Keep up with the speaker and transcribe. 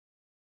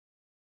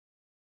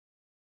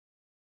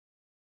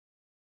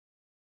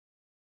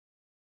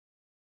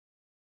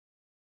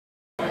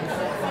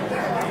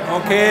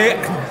Okay,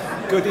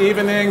 good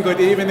evening, good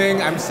evening.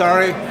 I'm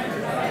sorry.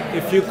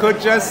 If you could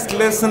just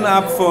listen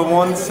up for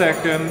 1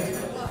 second.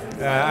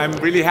 I'm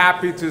really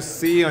happy to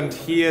see and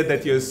hear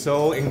that you're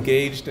so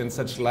engaged in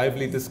such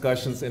lively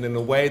discussions and in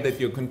a way that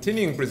you're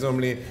continuing,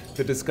 presumably,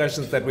 the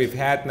discussions that we've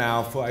had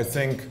now for, I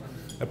think,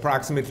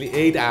 approximately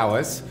 8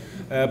 hours.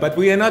 But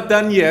we are not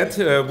done yet.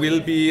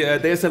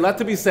 There's a lot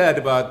to be said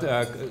about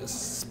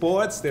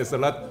sports, there's a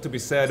lot to be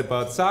said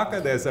about soccer,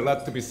 there's a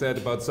lot to be said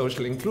about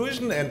social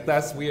inclusion, and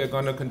thus we are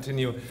going to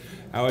continue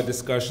our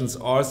discussions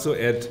also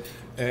at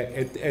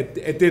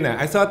dinner.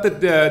 I thought that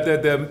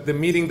the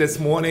meeting this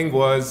morning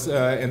was,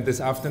 and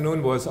this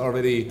afternoon was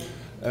already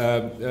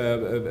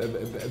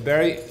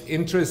very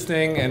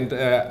interesting, and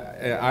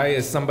I,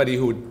 as somebody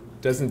who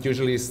doesn't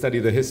usually study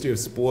the history of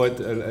sport,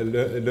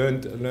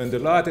 learned a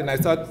lot, and I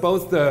thought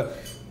both the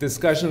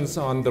discussions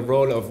on the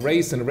role of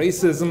race and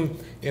racism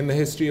in the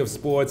history of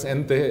sports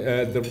and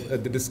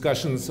the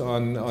discussions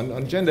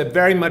on gender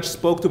very much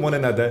spoke to one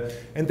another,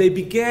 and they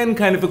began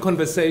kind of a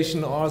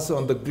conversation also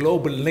on the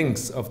global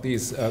links of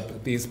these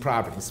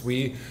problems.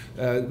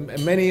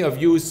 Many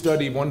of you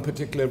study one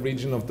particular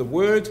region of the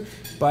world,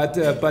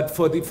 but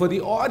for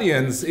the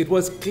audience, it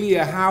was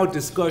clear how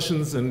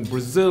discussions in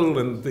Brazil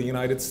and the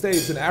United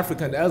States and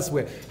Africa and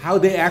elsewhere, how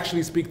they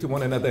actually speak to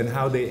one another and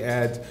how they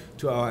add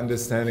to our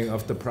understanding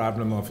of the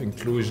problem of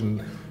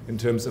inclusion in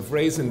terms of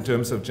race, in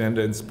terms of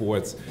gender in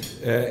sports.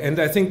 And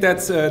I think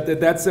that's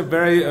a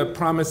very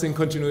promising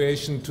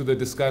continuation to the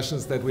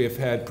discussions that we have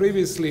had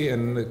previously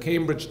in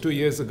Cambridge 2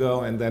 years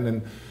ago and then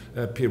in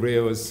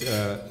Piraeus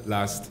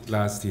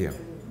last year.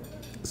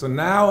 So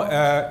now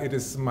it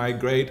is my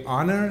great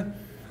honor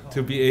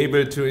to be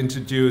able to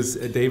introduce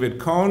David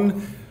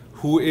Conn,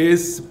 who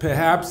is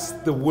perhaps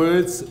the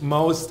world's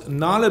most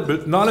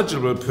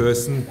knowledgeable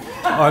person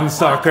on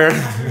soccer.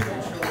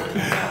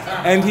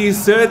 And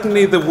he's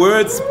certainly the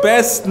world's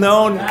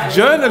best-known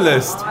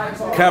journalist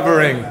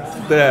covering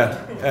the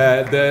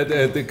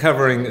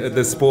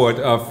sport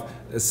of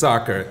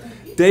soccer.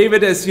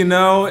 David, as you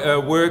know,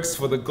 works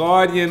for The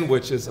Guardian,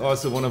 which is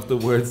also one of the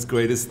world's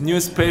greatest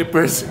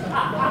newspapers.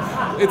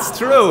 It's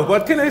true.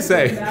 What can I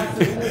say?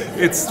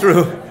 It's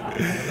true.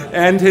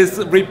 And his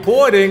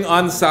reporting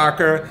on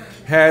soccer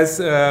has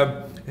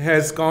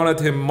garnered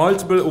him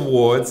multiple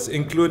awards,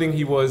 including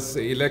he was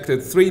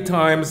elected 3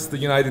 times the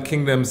United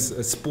Kingdom's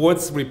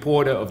Sports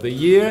Reporter of the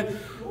Year.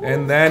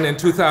 And then in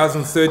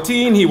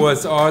 2013, he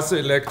was also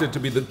elected to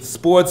be the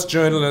Sports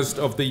Journalist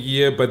of the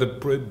Year by the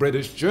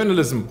British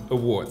Journalism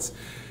Awards.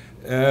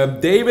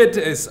 David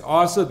is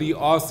also the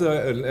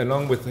author,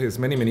 along with his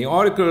many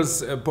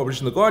articles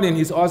published in The Guardian,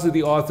 he's also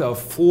the author of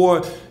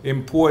 4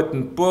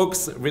 important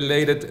books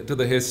related to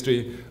the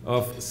history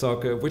of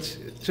soccer, which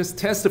just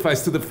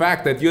testifies to the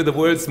fact that you're the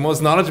world's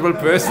most knowledgeable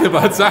person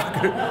about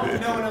soccer.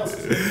 No one else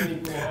is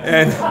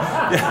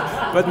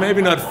but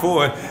maybe not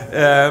 4.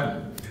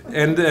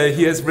 And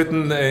he has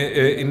written,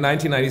 in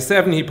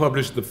 1997, he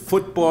published The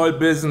Football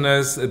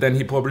Business, then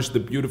he published The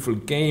Beautiful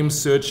Game,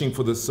 Searching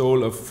for the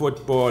Soul of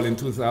Football in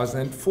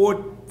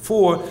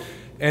 2004,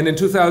 and in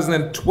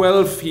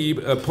 2012 he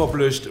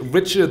published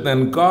Richer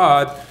Than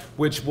God,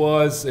 which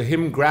was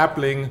him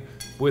grappling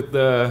with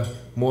the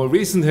more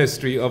recent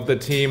history of the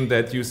team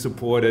that you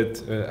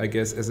supported, I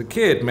guess, as a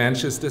kid,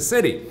 Manchester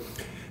City.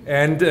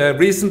 And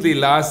recently,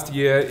 last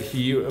year,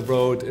 he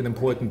wrote an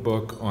important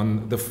book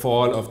on the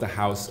fall of the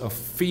House of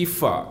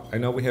FIFA. I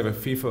know we have a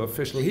FIFA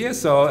official here,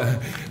 so...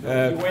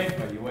 you wait.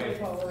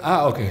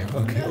 Ah, okay.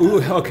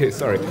 Ooh, okay,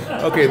 sorry.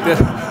 Okay,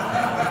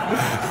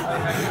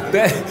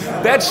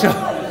 that show...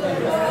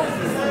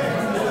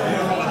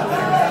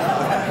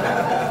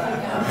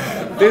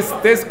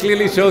 This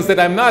clearly shows that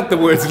I'm not the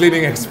world's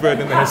leading expert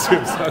in the history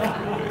of soccer.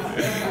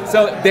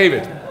 So,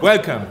 David,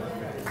 welcome.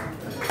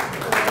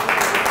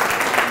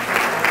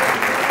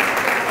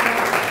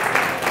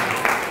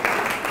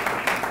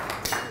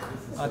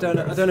 I don't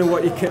know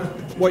what you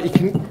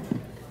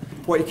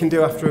can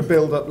do after a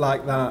build-up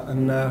like that,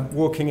 and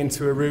walking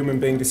into a room and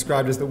being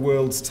described as the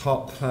world's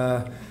top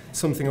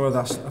something or other.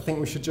 I think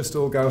we should just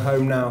all go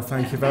home now.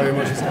 Thank you very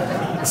much.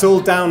 It's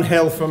all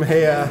downhill from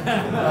here.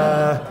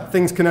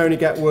 Things can only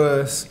get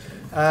worse.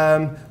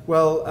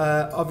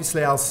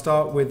 Obviously I'll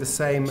start with the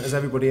same as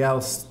everybody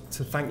else,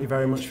 to thank you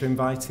very much for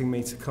inviting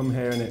me to come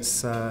here, and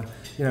it's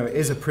it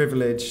is a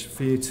privilege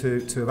for you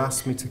to have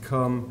asked me to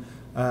come.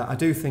 I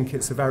do think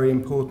it's a very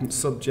important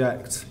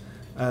subject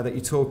that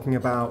you're talking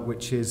about,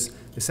 which is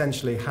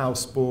essentially how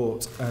football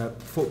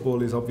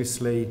is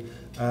obviously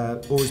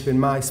always been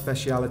my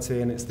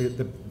speciality, and it's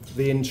the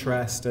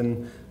interest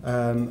and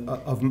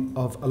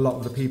of a lot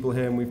of the people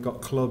here, and we've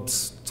got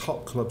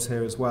top clubs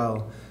here as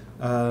well.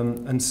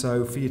 And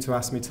so for you to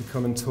ask me to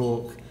come and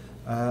talk,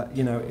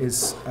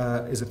 is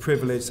a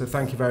privilege. So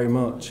thank you very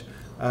much.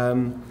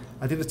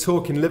 I did a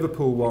talk in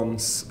Liverpool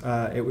once.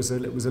 It was a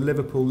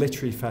Liverpool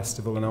literary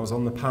festival, and I was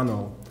on the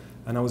panel.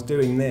 And I was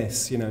doing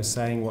this, you know,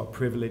 saying what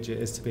privilege it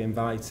is to be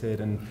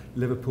invited, and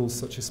Liverpool's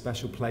such a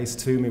special place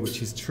to me,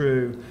 which is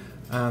true.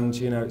 And,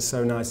 you know, it's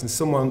so nice. And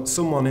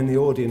someone in the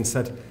audience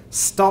said,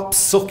 "Stop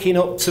sucking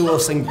up to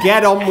us and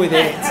get on with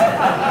it."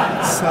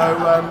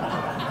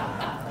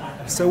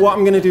 So what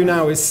I'm going to do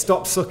now is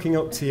stop sucking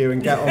up to you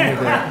and get on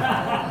with it.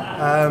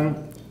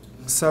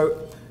 So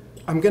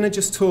I'm going to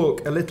just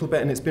talk a little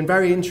bit, and it's been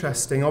very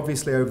interesting,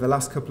 obviously, over the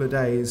last couple of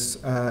days,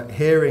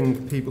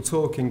 hearing people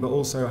talking, but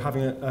also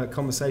having a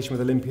conversation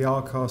with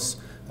Olympiakos,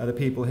 the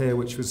people here,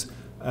 which was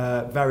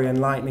very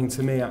enlightening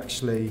to me,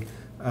 actually.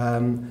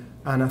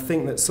 And I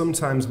think that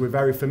sometimes we're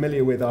very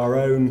familiar with our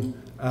own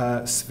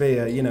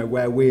sphere, you know,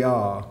 where we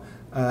are.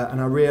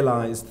 And I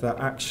realised that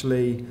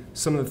actually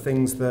some of the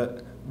things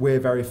that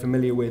we're very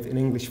familiar with in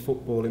English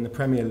football, in the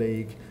Premier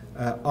League,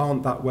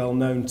 aren't that well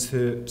known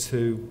to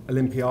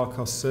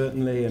Olympiakos,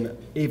 certainly, and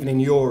even in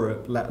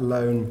Europe, let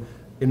alone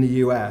in the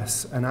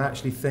US. And I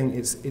actually think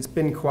it's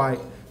been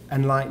quite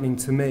enlightening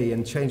to me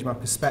and changed my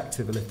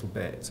perspective a little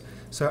bit.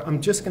 So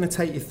I'm just going to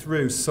take you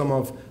through some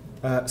of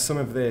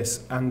this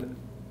and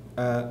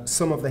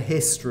some of the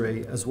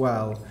history as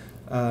well,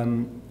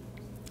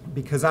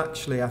 because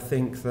actually I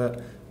think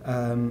that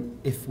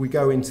if we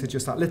go into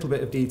just that little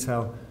bit of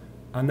detail,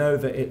 I know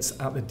that it's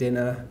at the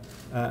dinner,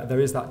 there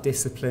is that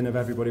discipline of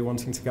everybody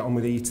wanting to get on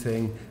with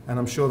eating, and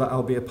I'm sure that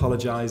I'll be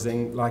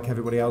apologising like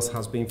everybody else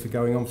has been for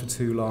going on for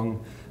too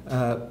long,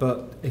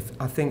 but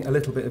I think a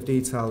little bit of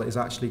detail is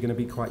actually going to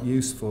be quite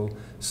useful.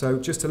 So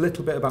just a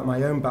little bit about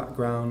my own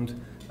background.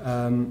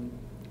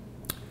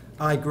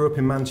 I grew up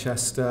in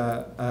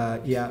Manchester,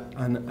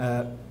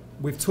 and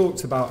we've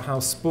talked about how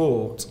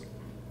sport,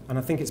 and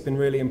I think it's been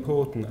really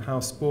important,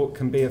 how sport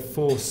can be a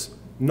force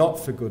not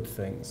for good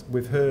things.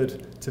 We've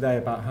heard today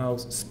about how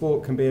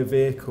sport can be a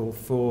vehicle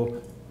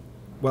for,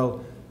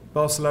 well,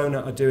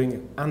 Barcelona are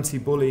doing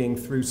anti-bullying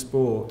through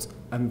sport,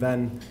 and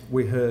then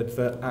we heard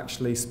that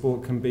actually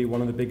sport can be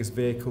one of the biggest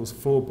vehicles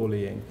for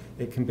bullying.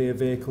 It can be a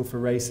vehicle for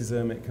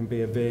racism, it can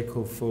be a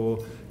vehicle for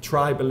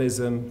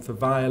tribalism, for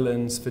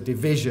violence, for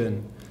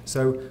division.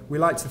 So we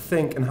like to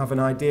think and have an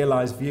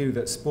idealised view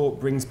that sport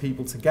brings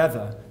people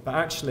together, but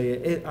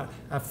actually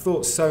I've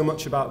thought so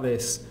much about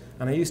this,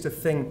 and I used to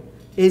think,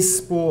 is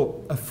sport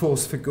a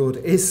force for good?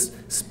 Is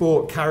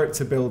sport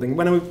character building?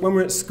 When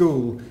we're at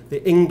school,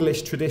 the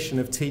English tradition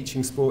of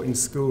teaching sport in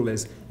school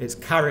is it's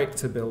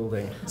character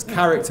building. It's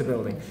character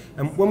building.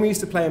 And when we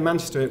used to play in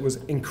Manchester, it was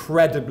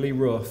incredibly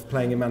rough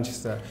playing in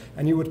Manchester.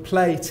 And you would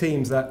play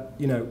teams that,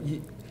 you know,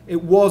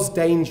 it was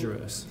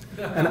dangerous.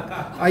 And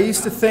I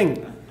used to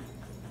think,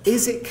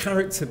 is it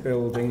character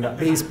building that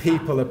these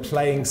people are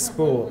playing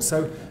sport?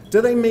 So do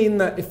they mean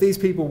that if these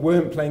people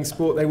weren't playing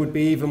sport, they would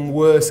be even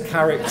worse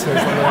characters than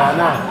they are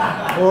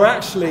now? Or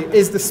actually,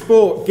 is the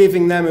sport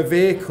giving them a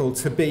vehicle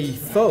to be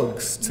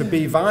thugs, to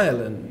be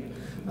violent?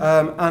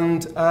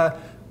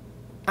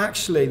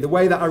 Actually, the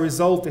way that I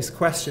resolved this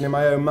question in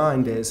my own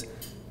mind is,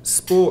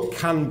 sport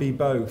can be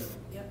both.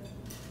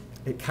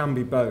 It can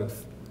be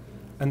both.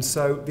 And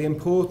so the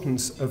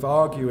importance of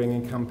arguing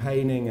and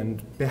campaigning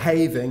and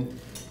behaving,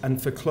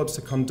 and for clubs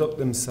to conduct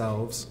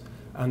themselves,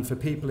 and for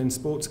people in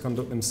sport to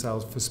conduct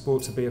themselves, for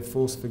sport to be a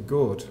force for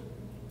good,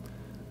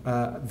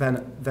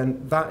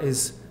 then that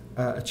is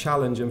a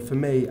challenge. And for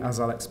me, as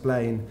I'll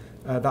explain,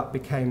 that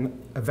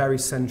became a very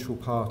central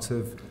part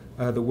of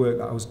the work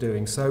that I was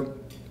doing. So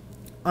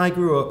I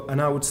grew up,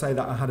 and I would say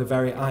that I had a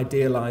very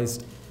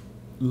idealised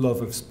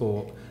love of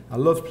sport. I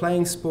loved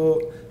playing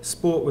sport.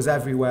 Sport was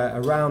everywhere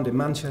around in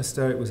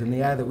Manchester. It was in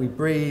the air that we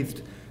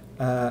breathed.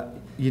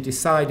 You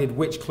decided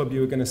which club you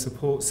were going to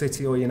support,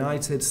 City or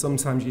United.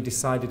 Sometimes you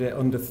decided it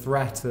under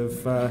threat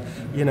of,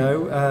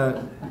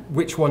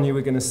 which one you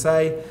were going to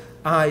say.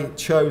 I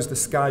chose the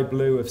sky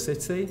blue of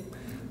City.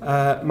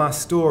 My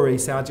story,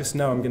 see, I just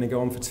know I'm going to go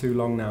on for too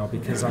long now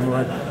because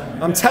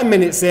I'm 10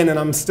 minutes in and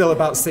I'm still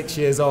about 6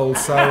 years old.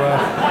 So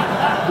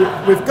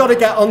we've got to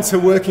get on to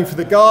working for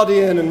The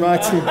Guardian and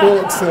writing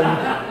books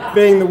and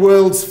being the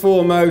world's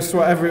foremost,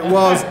 whatever it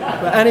was.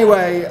 But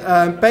anyway,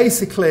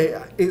 basically,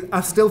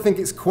 I still think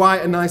it's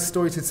quite a nice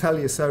story to tell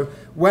you. So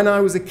when I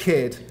was a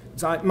kid,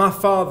 my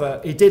father,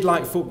 he did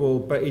like football,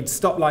 but he'd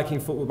stopped liking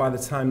football by the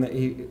time that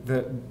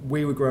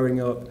we were growing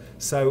up.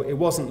 So it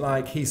wasn't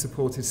like he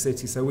supported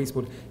City, so we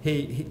supported.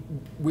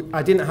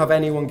 I didn't have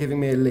anyone giving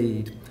me a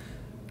lead.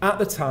 At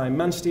the time,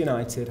 Manchester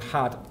United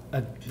had,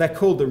 they're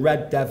called the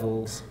Red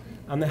Devils,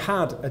 and they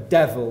had a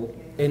devil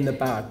in the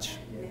badge,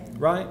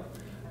 right?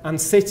 And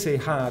City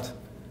had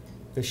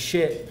the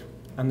ship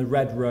and the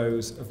Red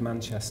Rose of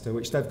Manchester,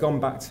 which they've gone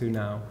back to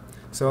now.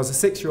 So as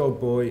a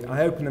 6-year-old boy,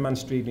 I opened the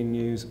Manchester Evening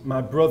News.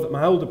 My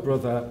older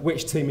brother,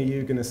 which team are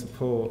you going to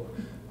support?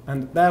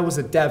 And there was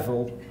a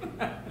devil,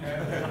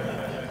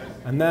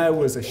 and there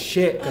was a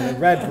ship and a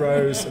red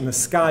rose and the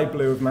sky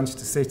blue of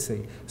Manchester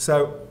City.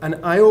 So, and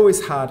I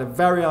always had a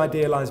very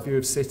idealised view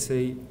of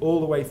City all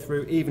the way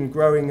through, even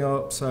growing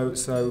up.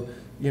 So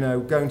you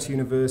know, going to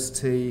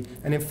university,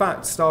 and in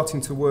fact,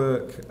 starting to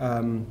work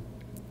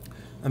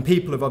And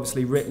people have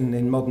obviously written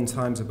in modern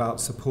times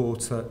about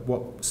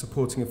what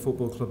supporting a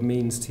football club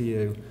means to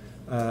you,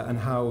 and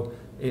how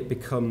it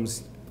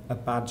becomes a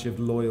badge of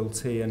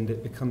loyalty, and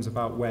it becomes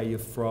about where you're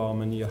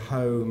from and your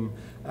home,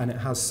 and it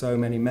has so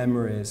many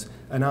memories.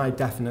 And I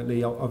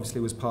definitely,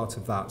 obviously, was part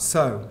of that.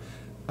 So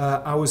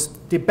I was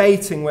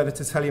debating whether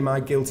to tell you my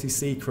guilty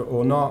secret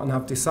or not, and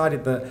I've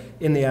decided that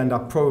in the end I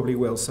probably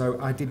will. So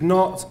I did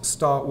not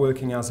start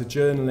working as a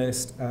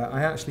journalist.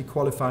 I actually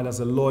qualified as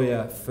a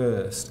lawyer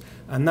first.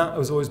 And that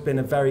has always been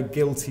a very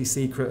guilty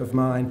secret of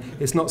mine.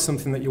 It's not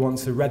something that you want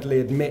to readily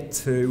admit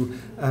to,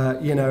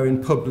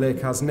 in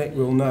public, as Nick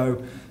will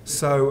know.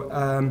 So,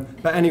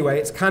 but anyway,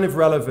 it's kind of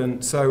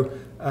relevant. So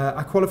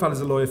I qualified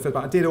as a lawyer first,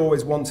 but I did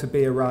always want to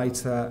be a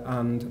writer.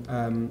 And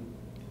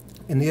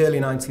in the early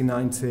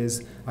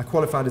 1990s, I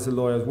qualified as a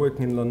lawyer, I was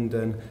working in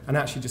London, and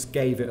actually just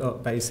gave it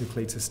up,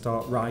 basically, to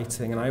start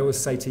writing. And I always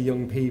say to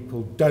young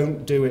people,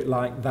 don't do it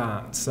like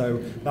that. So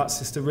that's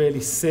just a really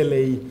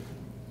silly,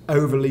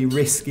 overly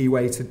risky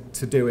way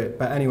to do it.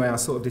 But anyway, I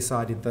sort of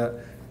decided that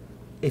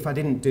if I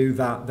didn't do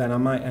that, then I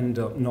might end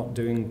up not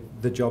doing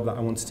the job that I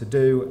wanted to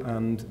do.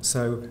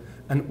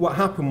 And what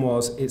happened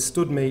was, it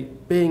stood me,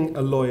 being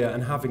a lawyer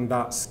and having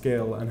that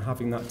skill and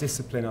having that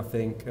discipline, I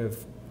think,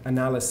 of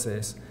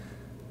analysis,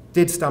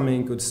 did stand me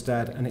in good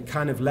stead, and it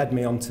kind of led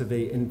me onto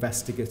the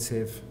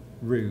investigative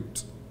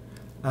route.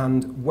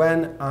 And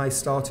when I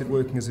started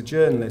working as a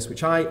journalist,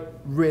 which I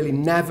really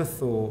never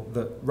thought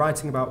that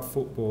writing about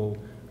football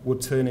would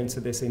turn into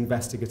this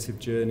investigative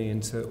journey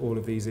into all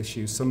of these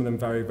issues, some of them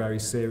very, very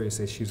serious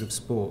issues of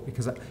sport.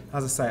 Because, as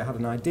I say, I had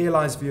an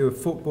idealised view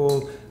of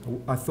football.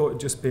 I thought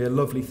it'd just be a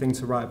lovely thing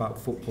to write about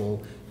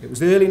football. It was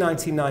the early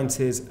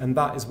 1990s, and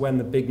that is when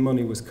the big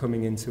money was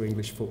coming into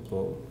English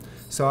football.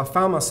 So I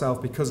found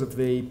myself, because of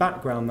the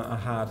background that I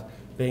had,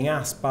 being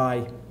asked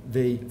by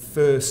the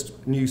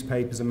first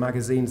newspapers and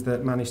magazines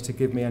that managed to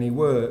give me any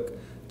work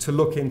to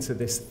look into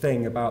this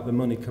thing about the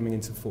money coming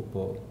into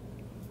football.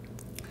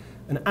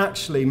 And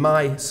actually,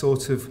 my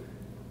sort of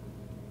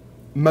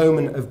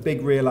moment of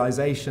big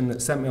realisation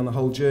that sent me on the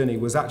whole journey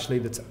was actually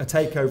a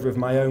takeover of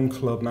my own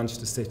club,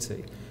 Manchester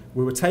City.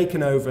 We were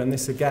taken over, and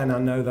this again, I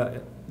know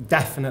that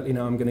definitely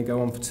know I'm going to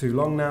go on for too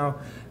long now.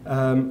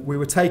 We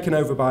were taken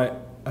over by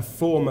a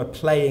former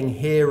playing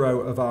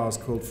hero of ours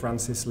called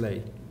Francis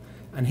Lee.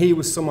 And he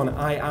was someone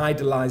I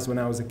idolised when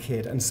I was a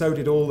kid, and so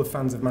did all the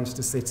fans of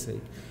Manchester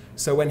City.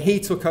 So when he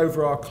took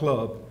over our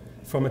club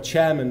from a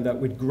chairman that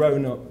we'd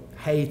grown up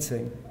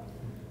hating,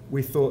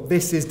 we thought,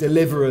 this is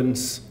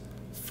deliverance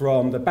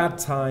from the bad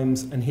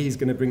times, and he's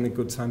going to bring the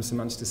good times to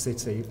Manchester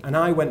City. And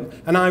I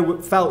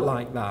felt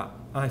like that.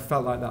 I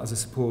felt like that as a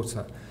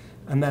supporter.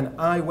 And then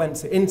I went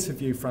to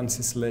interview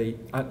Francis Lee.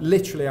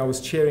 Literally, I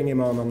was cheering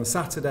him on the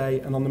Saturday,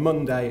 and on the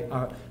Monday,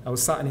 I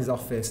was sat in his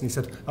office, and he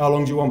said, how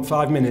long do you want?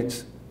 5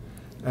 minutes?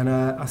 And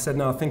I said,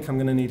 no, I think I'm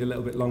going to need a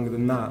little bit longer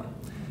than that.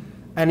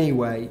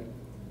 Anyway,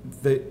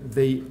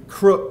 the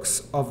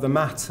crux of the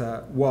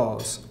matter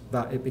was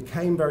that it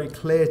became very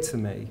clear to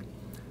me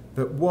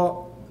that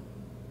what,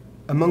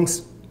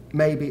 amongst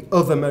maybe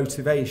other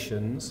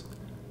motivations,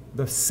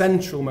 the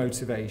central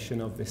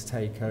motivation of this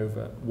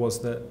takeover was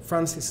that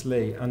Francis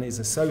Lee and his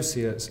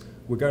associates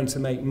were going to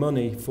make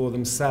money for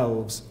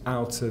themselves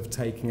out of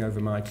taking over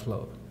my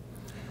club.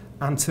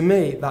 And to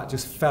me, that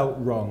just felt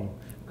wrong.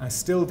 I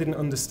still didn't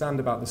understand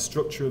about the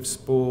structure of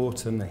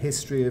sport and the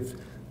history of...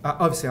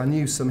 obviously, I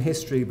knew some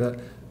history but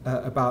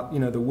about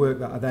the work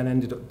that I then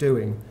ended up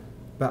doing.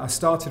 But I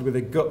started with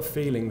a gut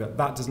feeling that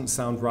that doesn't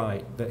sound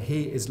right, that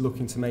he is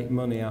looking to make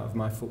money out of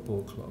my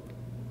football club.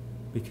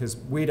 Because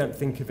we don't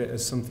think of it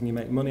as something you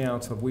make money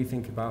out of, we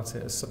think about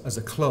it as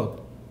a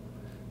club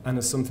and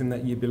as something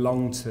that you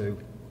belong to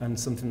and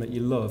something that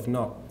you love,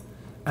 not.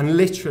 And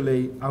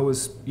literally, I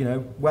was,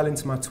 well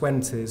into my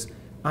 20s,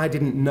 I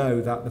didn't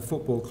know that the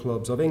football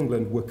clubs of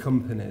England were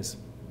companies.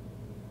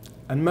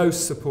 And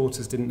most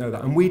supporters didn't know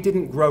that. And we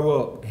didn't grow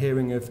up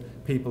hearing of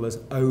people as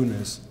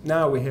owners.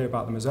 Now we hear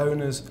about them as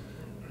owners.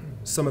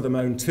 Some of them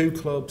own 2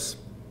 clubs.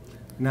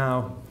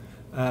 Now,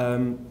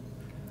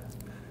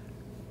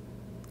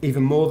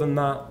 even more than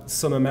that,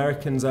 some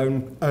Americans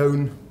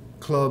own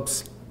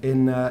clubs.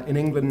 In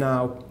England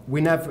now,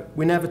 we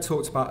never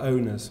talked about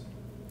owners.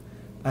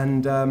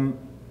 And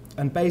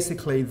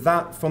basically,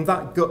 from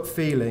that gut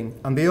feeling,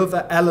 and the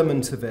other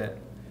element of it,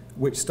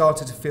 which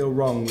started to feel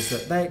wrong, was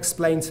that they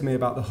explained to me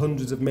about the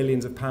hundreds of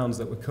millions of pounds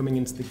that were coming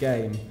into the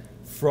game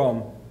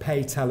from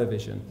pay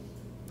television.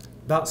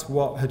 That's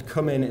what had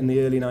come in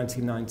the early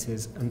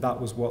 1990s, and that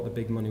was what the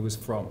big money was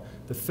from.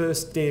 The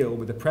first deal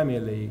with the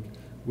Premier League,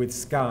 with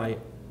Sky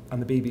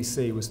and the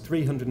BBC, was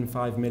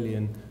 305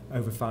 million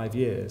over 5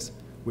 years,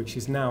 which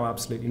is now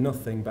absolutely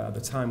nothing, but at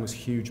the time was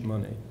huge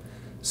money.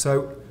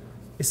 So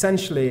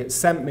essentially, it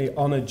sent me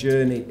on a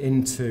journey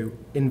into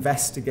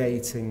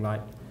investigating,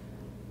 like,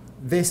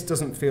 this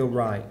doesn't feel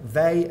right.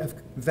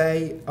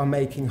 They are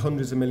making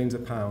hundreds of millions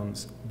of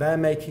pounds. They're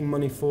making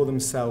money for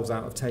themselves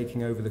out of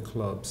taking over the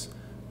clubs.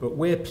 But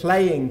we're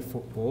playing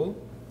football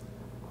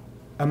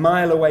a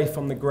mile away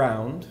from the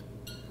ground,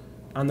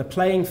 And the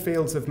playing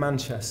fields of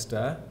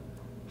Manchester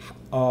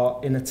are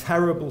in a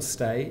terrible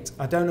state.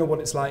 I don't know what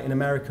it's like in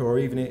America or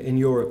even in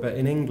Europe, but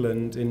in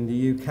England, in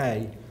the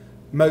UK,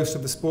 most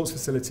of the sports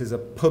facilities are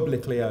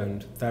publicly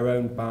owned. They're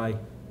owned by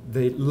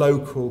the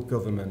local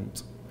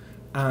government.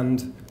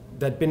 And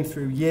they'd been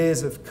through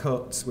years of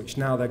cuts, which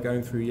now they're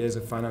going through years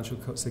of financial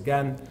cuts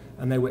again,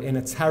 and they were in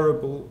a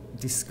terrible,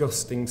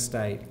 disgusting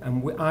state.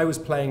 And I was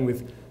playing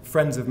with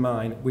friends of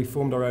mine. We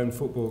formed our own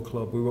football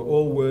club. We were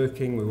all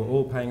working, we were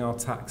all paying our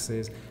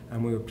taxes,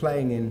 and we were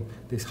playing in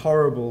this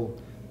horrible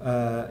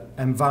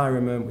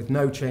environment with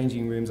no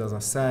changing rooms, as I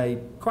say,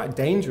 quite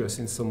dangerous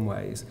in some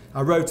ways.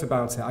 I wrote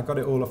about it. I got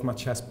it all off my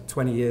chest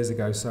 20 years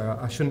ago, so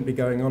I shouldn't be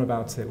going on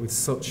about it with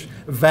such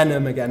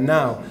venom again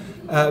now.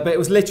 But it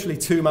was literally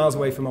 2 miles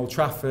away from Old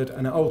Trafford,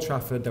 and at Old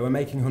Trafford they were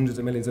making hundreds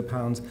of millions of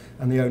pounds,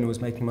 and the owner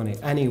was making money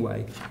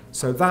anyway.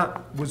 So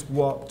that was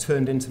what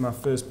turned into my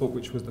first book,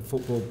 which was The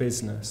Football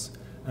Business.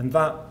 And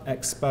that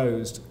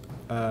exposed,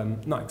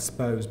 not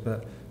exposed,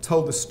 but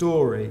told the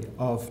story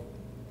of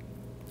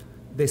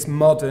this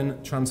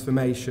modern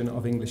transformation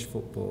of English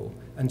football.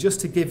 And just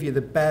to give you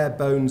the bare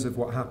bones of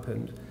what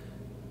happened,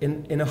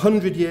 in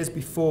 100 years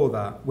before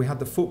that, we had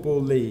the Football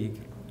League,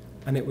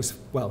 and it was,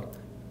 well,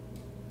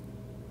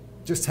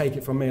 just take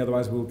it from me,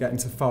 otherwise we'll get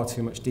into far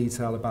too much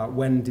detail about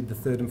when did the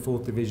 3rd and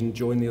 4th division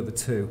join the other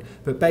two.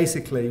 But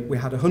basically, we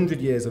had 100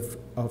 years of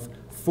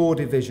 4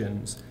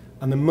 divisions,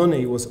 and the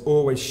money was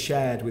always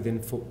shared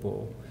within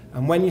football.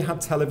 And when you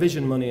had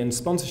television money and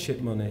sponsorship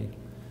money,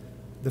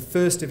 the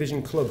first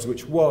division clubs,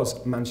 which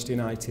was Manchester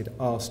United,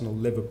 Arsenal,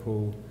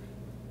 Liverpool,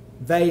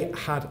 they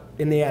had,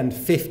 in the end,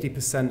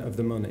 50% of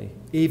the money,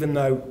 even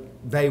though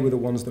they were the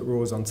ones that were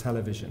always on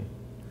television.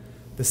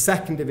 The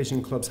second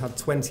division clubs had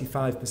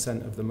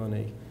 25% of the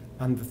money,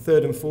 and the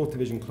 3rd and 4th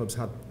division clubs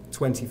had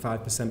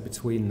 25%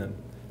 between them.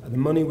 And the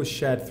money was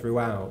shared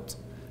throughout.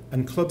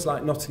 And clubs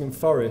like Nottingham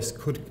Forest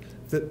could,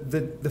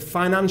 the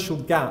financial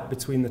gap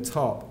between the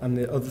top and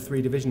the other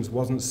 3 divisions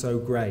wasn't so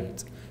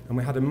great. And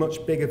we had a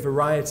much bigger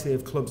variety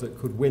of clubs that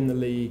could win the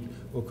league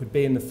or could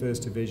be in the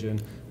first division.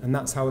 And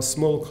that's how a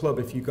small club,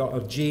 if you got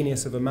a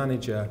genius of a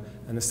manager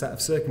and a set of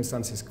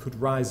circumstances, could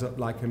rise up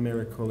like a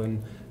miracle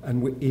and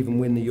even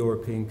win the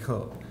European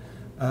Cup.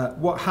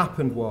 What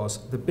happened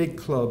was the big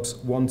clubs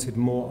wanted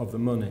more of the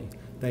money.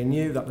 They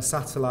knew that the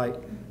satellite,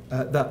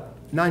 that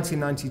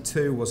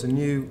 1992 was a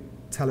new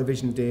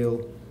television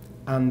deal,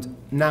 and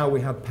now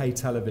we had pay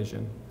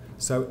television.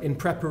 So in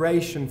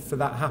preparation for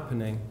that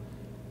happening,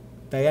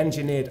 they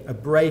engineered a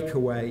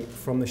breakaway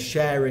from the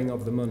sharing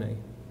of the money.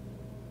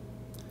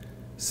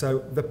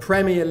 So the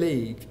Premier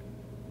League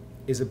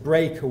is a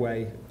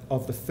breakaway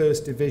of the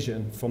first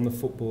division from the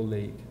Football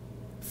League,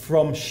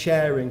 from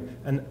sharing.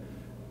 And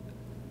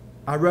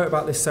I wrote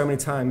about this so many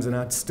times, and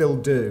I'd still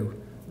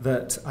do,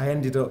 that I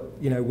ended up,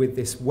 with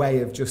this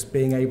way of just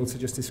being able to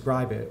just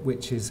describe it,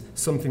 which is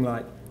something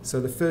like, so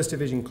the first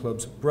division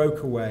clubs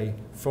broke away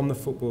from the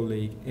Football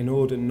League in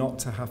order not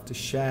to have to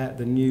share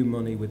the new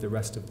money with the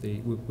rest of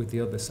with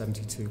the other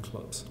 72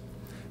 clubs.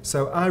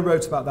 So I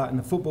wrote about that in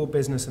The Football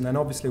Business, and then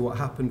obviously what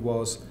happened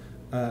was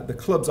the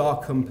clubs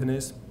are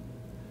companies.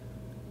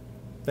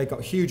 They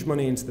got huge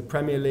money into the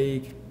Premier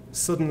League.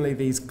 Suddenly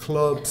these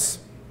clubs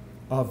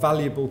are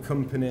valuable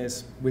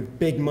companies with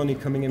big money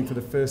coming in for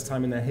the first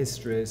time in their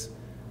histories,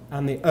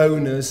 and the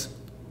owners,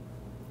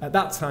 at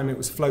that time it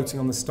was floating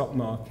on the stock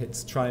market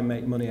to try and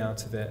make money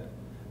out of it.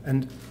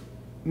 And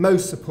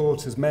most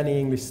supporters, many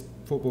English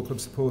football club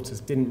supporters,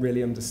 didn't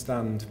really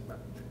understand,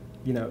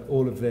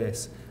 all of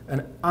this.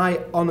 And I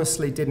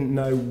honestly didn't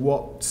know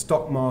what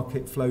stock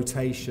market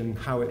flotation,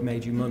 how it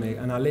made you money.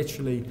 And I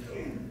literally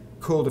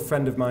called a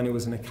friend of mine who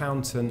was an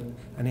accountant,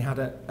 and he had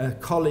a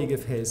colleague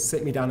of his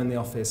sit me down in the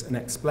office and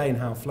explain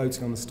how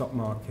floating on the stock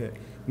market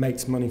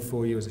makes money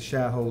for you as a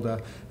shareholder.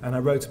 And I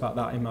wrote about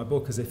that in my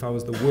book as if I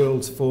was the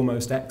world's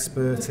foremost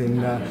expert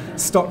in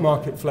stock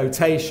market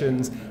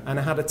flotations. And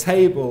I had a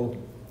table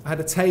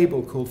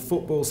called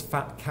Football's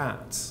Fat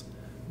Cats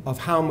of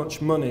how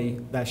much money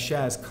their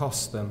shares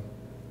cost them,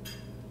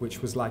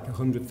 which was like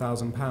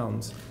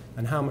 £100,000,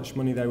 and how much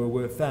money they were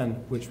worth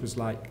then, which was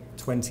like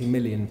 £20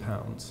 million.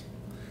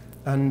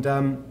 And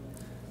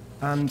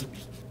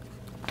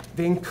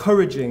the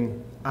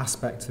encouraging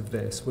aspect of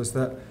this was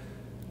that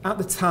at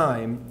the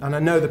time, and I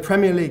know the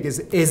Premier League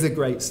is a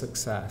great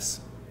success,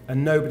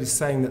 and nobody's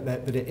saying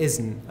that it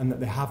isn't, and that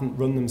they haven't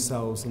run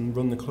themselves and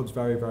run the clubs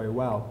very, very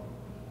well.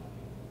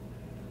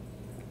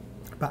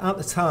 But at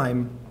the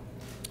time,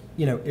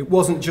 it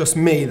wasn't just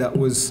me that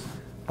was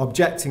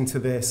objecting to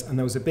this, and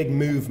there was a big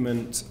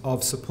movement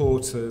of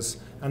supporters,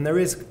 and there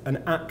is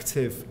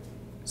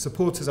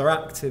supporters are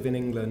active in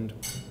England,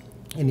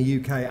 in the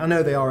UK. I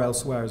know they are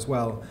elsewhere as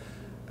well.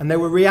 And they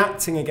were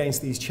reacting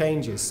against these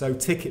changes. So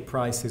ticket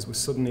prices were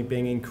suddenly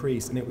being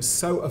increased, and it was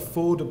so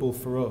affordable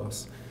for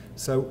us.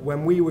 So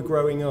when we were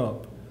growing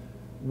up,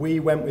 we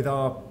went with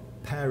our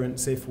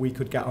parents if we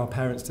could get our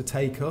parents to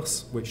take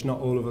us, which not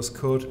all of us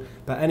could.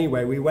 But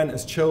anyway, we went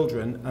as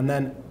children, and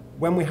then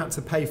when we had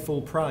to pay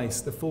full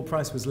price, the full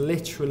price was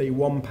literally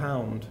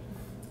 £1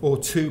 or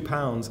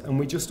 £2, and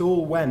we just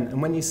all went.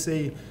 And when you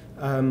see,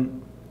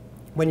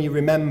 when you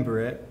remember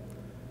it,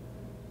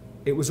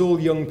 it was all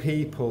young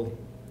people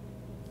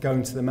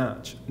going to the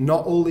match.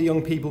 Not all the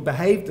young people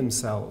behaved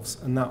themselves,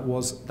 and that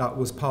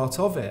was part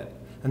of it.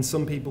 And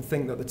some people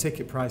think that the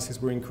ticket prices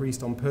were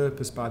increased on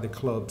purpose by the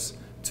clubs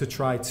to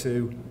try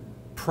to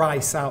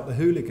price out the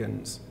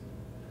hooligans.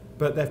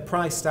 But they've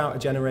priced out a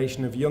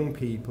generation of young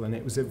people, and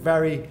it was a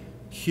very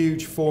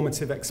huge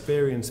formative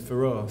experience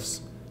for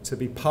us to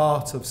be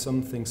part of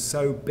something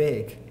so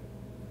big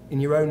in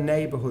your own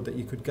neighbourhood that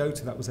you could go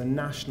to. That was a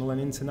national and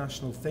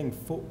international thing,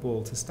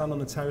 football, to stand on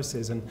the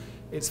terraces. And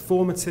it's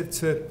formative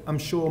to, I'm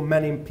sure,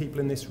 many people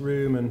in this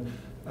room, and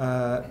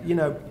you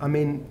know, I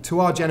mean, to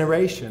our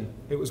generation,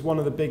 it was one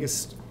of the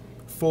biggest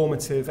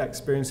formative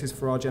experiences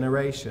for our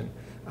generation.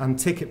 And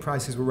ticket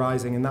prices were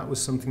rising, and that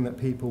was something that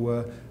people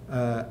were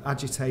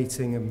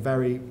agitating and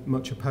very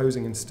much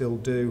opposing, and still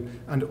do,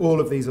 and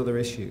all of these other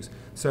issues.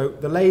 So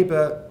the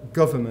Labour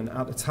government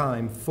at the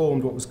time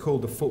formed what was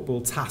called the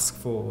Football Task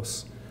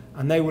Force,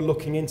 and they were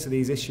looking into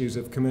these issues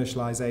of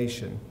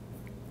commercialisation.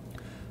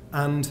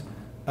 And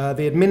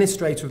the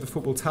administrator of the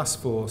Football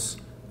Task Force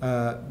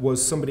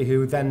was somebody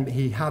who then,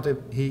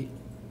 he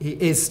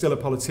is still a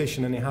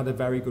politician, and he had a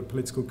very good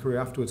political career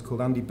afterwards, called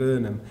Andy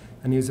Burnham,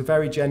 and he was a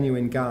very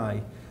genuine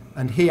guy.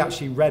 And he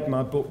actually read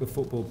my book, The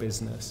Football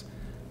Business,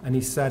 and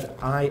he said,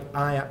 I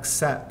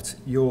accept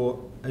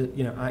your,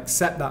 I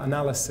accept that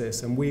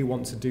analysis, and we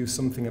want to do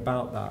something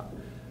about that.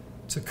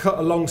 To cut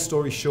a long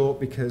story short,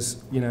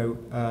 because,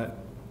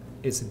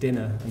 it's a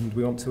dinner and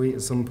we want to eat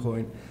at some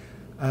point,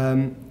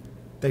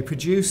 they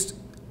produced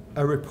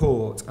a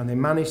report, and they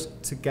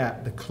managed to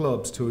get the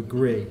clubs to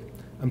agree.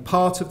 And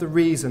part of the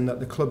reason that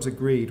the clubs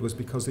agreed was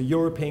because the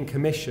European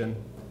Commission,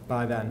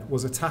 by then,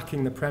 was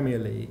attacking the Premier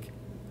League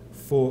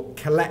for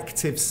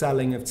collective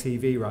selling of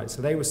TV rights.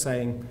 So they were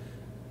saying,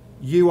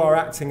 you are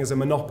acting as a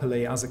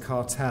monopoly, as a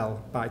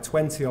cartel, by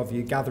 20 of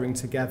you gathering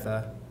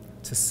together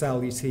to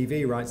sell your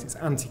TV rights. It's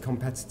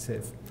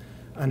anti-competitive.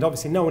 And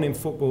obviously no one in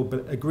football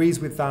but agrees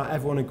with that.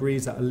 Everyone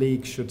agrees that a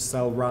league should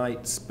sell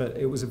rights, but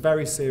it was a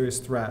very serious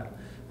threat.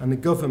 And the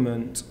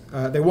government,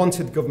 they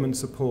wanted government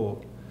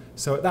support.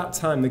 So at that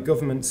time, the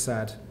government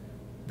said,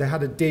 they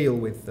had a deal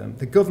with them.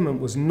 The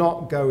government was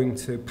not going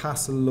to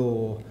pass a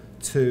law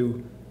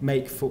to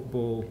make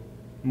football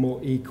more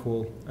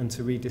equal and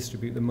to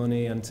redistribute the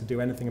money and to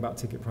do anything about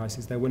ticket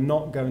prices. They were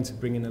not going to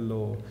bring in a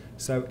law.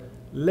 So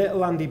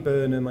little Andy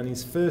Burnham, on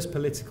his first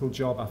political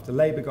job after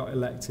Labour got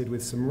elected,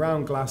 with some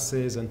round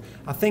glasses, and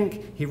I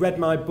think he read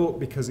my book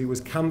because he was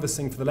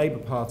canvassing for the Labour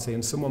Party,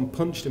 and someone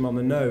punched him on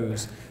the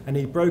nose, and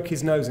he broke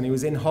his nose, and he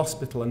was in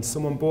hospital, and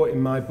someone brought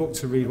him my book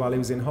to read while he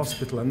was in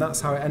hospital, and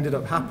that's how it ended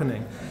up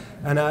happening.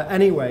 And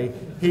anyway,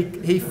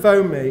 he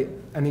phoned me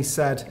and he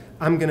said,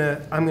 I'm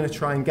gonna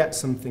try and get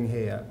something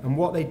here. And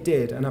what they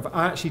did, and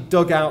I actually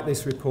dug out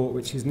this report,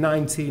 which is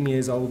 19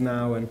 years old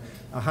now, and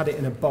I had it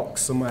in a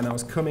box somewhere, and I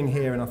was coming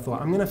here and I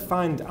thought, I'm gonna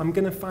find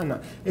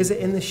that. Is it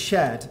in the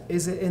shed?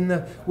 Is it in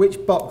the,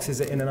 which box is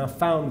it in? And I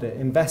found it,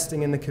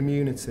 investing in the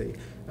community.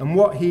 And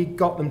what he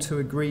got them to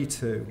agree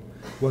to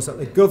was that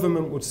the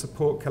government would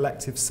support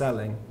collective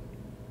selling,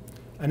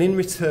 and in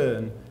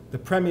return, the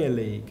Premier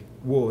League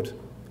would,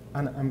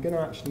 and I'm going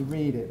to actually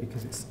read it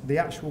because it's, the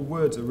actual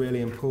words are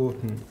really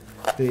important,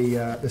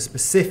 the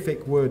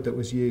specific word that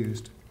was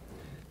used.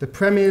 The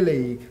Premier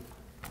League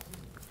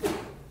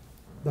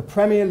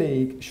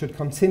should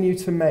continue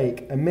to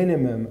make a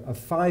minimum of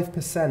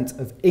 5%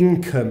 of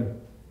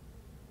income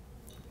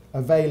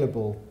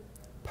available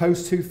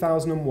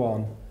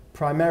post-2001,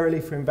 primarily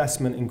for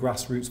investment in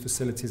grassroots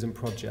facilities and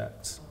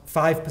projects.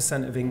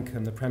 5% of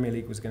income the Premier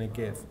League was going to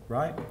give,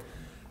 right?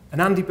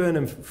 And Andy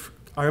Burnham,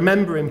 I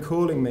remember him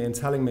calling me and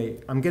telling me,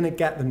 I'm going to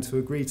get them to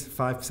agree to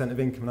 5% of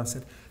income. And I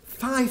said,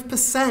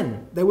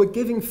 5%? They were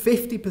giving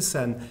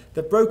 50%.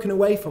 They've broken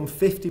away from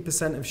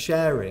 50% of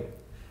sharing.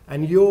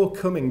 And you're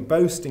coming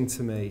boasting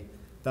to me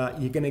that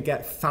you're going to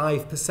get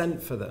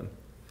 5% for them.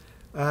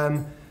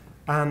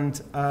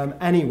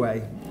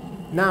 Anyway,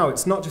 now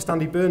it's not just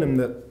Andy Burnham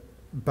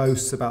that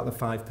boasts about the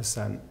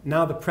 5%.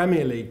 Now the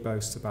Premier League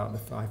boasts about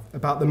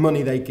the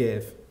money they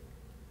give.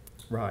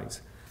 Right.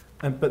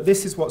 But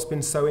this is what's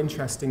been so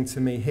interesting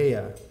to me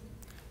here,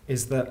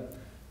 is that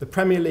the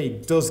Premier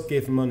League does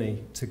give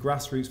money to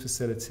grassroots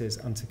facilities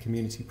and to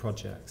community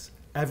projects.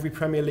 Every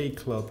Premier League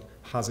club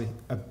has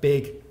a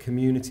big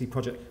community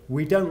project.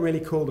 We don't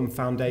really call them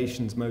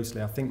foundations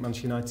mostly. I think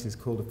Manchester United is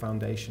called a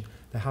foundation.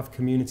 They have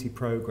community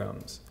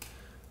programmes.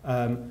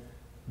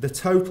 The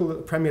total that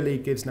the Premier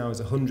League gives now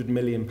is £100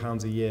 million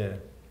a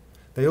year.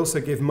 They also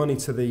give money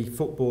to the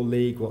Football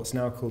League, what's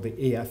now called the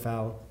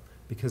EFL,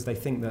 because they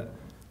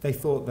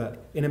thought that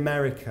in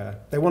America,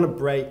 they want to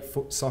break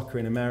soccer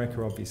in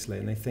America, obviously,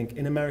 and they think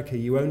in America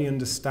you only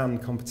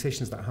understand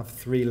competitions that have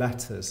 3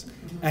 letters,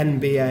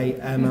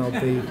 NBA,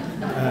 MLB,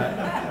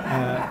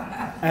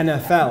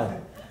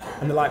 NFL.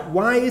 And they're like,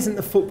 why isn't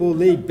the Football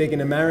League big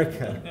in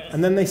America?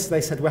 And then they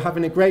said, we're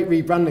having a great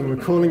rebranding,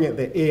 we're calling it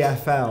the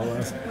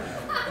EFL.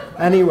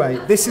 Anyway,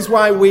 this is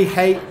why we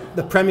hate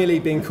the Premier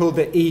League being called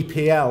the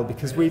EPL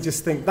because we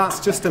just think that's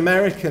just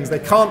Americans. They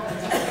can't.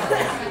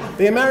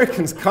 The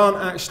Americans can't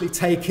actually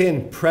take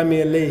in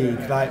Premier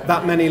League, like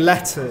that many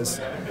letters.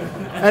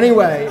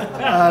 Anyway,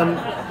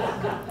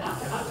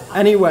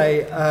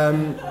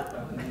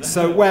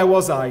 so where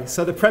was I?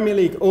 So the Premier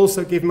League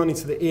also give money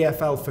to the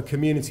EFL for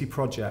community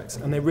projects,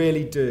 and they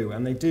really do.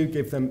 And they do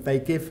give them.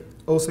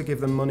 Also give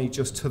them money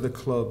just to the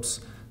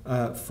clubs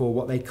for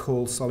what they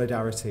call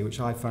solidarity, which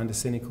I find a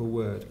cynical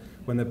word.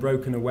 When they're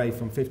broken away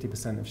from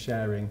 50% of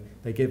sharing,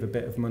 they give a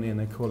bit of money and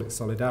they call it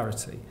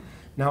solidarity.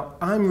 Now,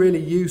 I'm really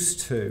used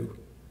to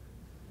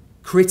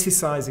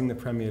criticising the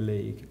Premier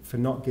League for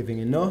not giving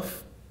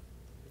enough,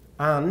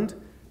 and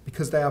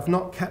because they have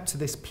not kept to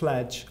this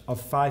pledge of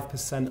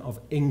 5% of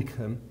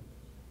income.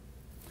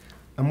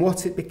 And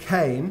what it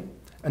became,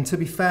 and to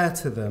be fair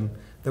to them,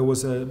 there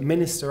was a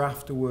minister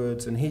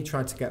afterwards and he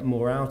tried to get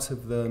more out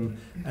of them,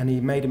 and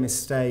he made a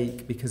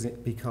mistake because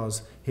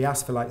he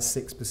asked for like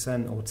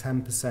 6% or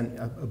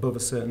 10% above a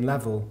certain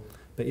level,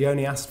 but he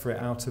only asked for it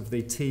out of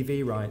the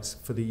TV rights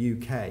for the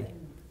UK,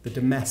 the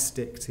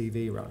domestic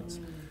TV rights.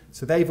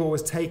 So they've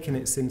always taken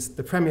it since,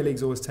 the Premier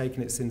League's always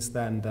taken it since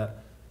then,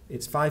 that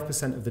it's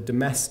 5% of the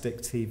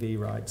domestic TV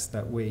rights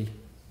that we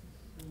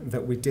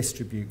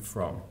distribute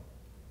from,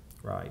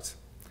 right?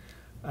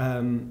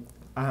 And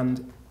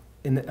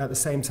at the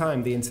same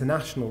time, the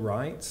international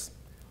rights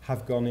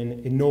have gone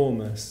in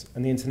enormous,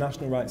 and the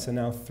international rights are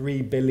now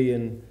 £3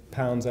 billion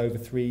over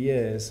 3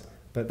 years,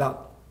 but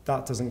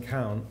that doesn't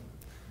count.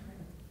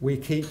 We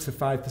keep to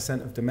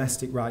 5% of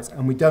domestic rights,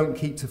 and we don't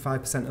keep to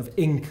 5% of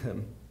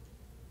income.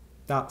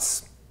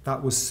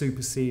 That was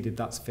superseded,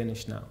 that's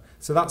finished now.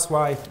 So that's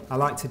why I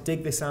like to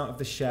dig this out of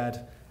the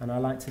shed, and I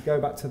like to go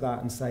back to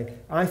that and say,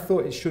 I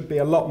thought it should be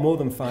a lot more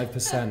than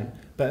 5%,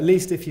 but at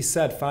least if you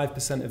said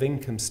 5% of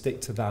income, stick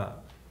to that.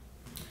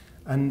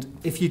 And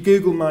if you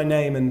Google my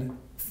name and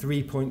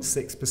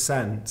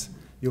 3.6%,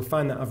 you'll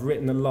find that I've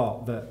written a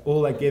lot, that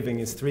all they're giving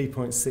is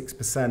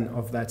 3.6%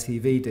 of their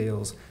TV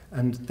deals,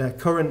 and their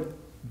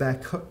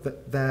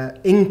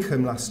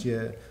income last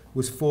year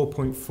was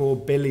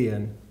 4.4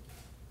 billion.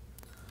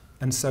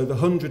 And so the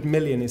 100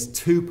 million is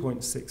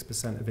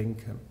 2.6% of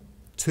income,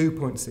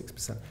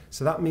 2.6%.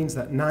 So that means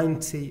that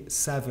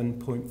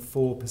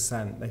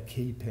 97.4% they're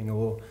keeping,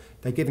 or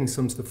they're giving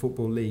some to the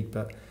Football League,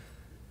 but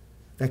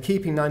they're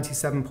keeping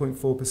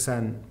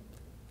 97.4%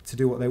 to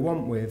do what they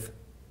want with,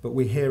 but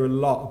we hear a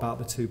lot about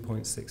the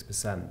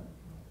 2.6%,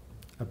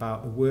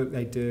 about the work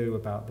they do,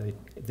 about the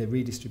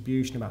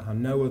redistribution, about how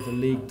no other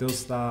league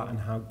does that, and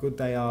how good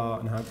they are,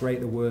 and how great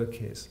the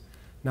work is.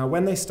 Now,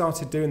 when they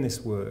started doing this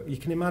work, you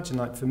can imagine,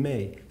 like for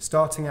me,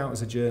 starting out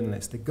as a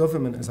journalist, the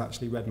government has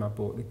actually read my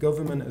book, the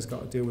government has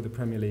got to deal with the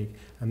Premier League,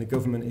 and the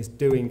government is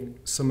doing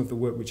some of the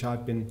work which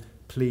I've been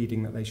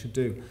pleading that they should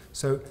do.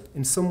 So,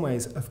 in some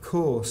ways, of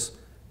course,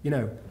 you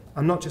know,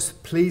 I'm not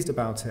just pleased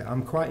about it,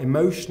 I'm quite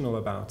emotional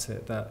about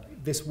it, that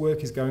this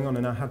work is going on,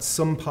 and I had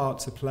some part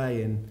to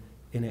play in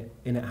it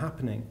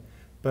happening.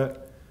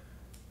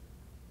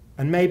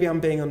 And maybe I'm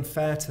being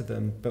unfair to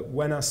them, but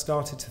when I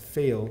started to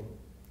feel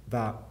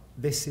that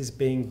this is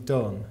being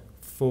done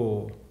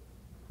for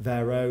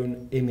their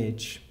own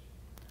image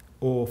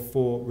or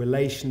for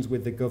relations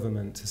with the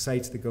government, to say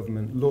to the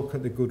government, look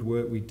at the good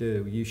work we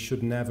do, you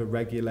should never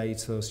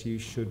regulate us, you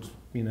should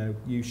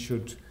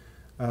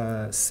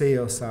see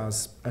us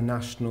as a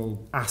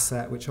national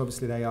asset, which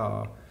obviously they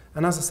are.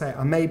 And as I say,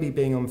 I may be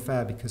being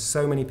unfair because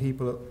so many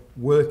people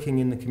working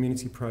in the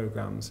community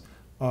programs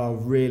are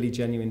really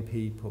genuine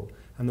people,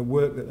 and the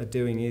work that they're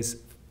doing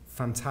is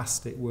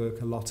fantastic work,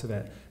 a lot of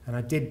it. And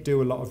I did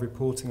do a lot of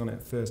reporting on it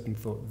at first and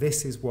thought,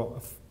 this is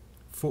what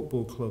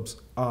football clubs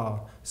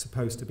are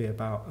supposed to be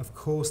about. Of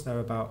course they're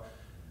about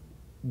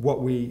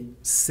what we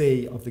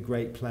see of the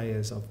great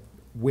players, of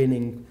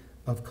winning,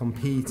 of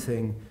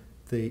competing,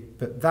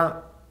 but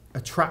that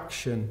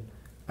attraction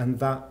and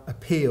that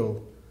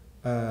appeal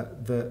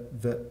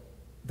that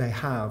they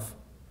have,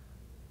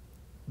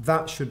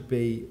 that should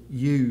be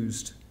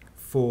used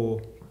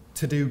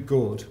to do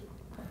good.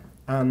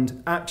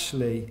 And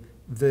actually,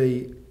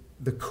 the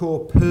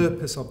core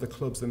purpose of the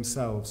clubs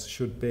themselves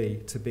should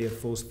be to be a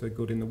force for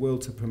good in the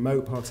world, to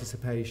promote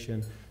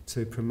participation,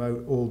 to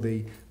promote all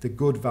the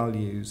good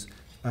values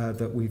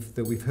that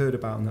we've heard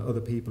about and that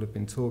other people have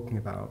been talking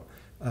about.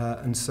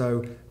 And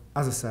so,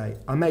 as I say,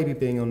 I may be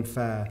being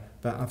unfair,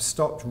 but I've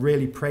stopped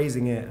really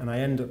praising it, and I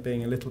end up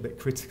being a little bit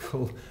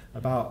critical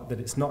about that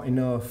it's not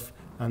enough,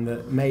 and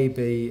that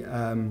maybe...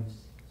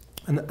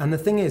 And the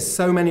thing is,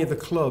 so many of the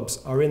clubs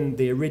are in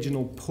the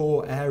original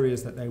poor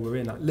areas that they were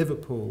in. Like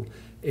Liverpool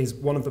is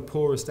one of the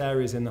poorest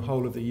areas in the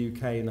whole of the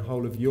UK, in the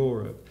whole of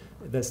Europe.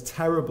 There's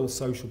terrible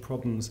social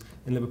problems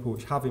in Liverpool,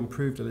 which have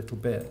improved a little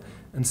bit.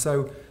 And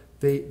so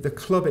the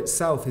club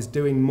itself is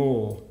doing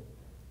more.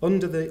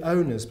 Under the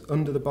owners,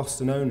 under the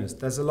Boston owners,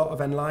 there's a lot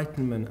of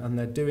enlightenment, and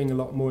they're doing a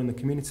lot more in the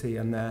community,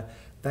 and they're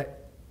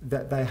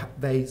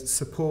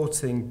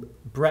supporting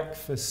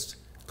breakfast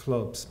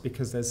clubs,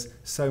 because there's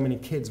so many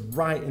kids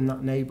right in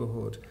that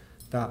neighbourhood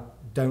that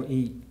don't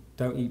eat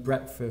don't eat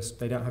breakfast,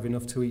 they don't have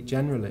enough to eat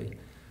generally.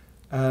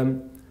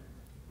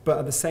 But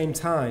at the same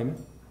time,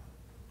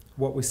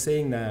 what we're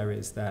seeing there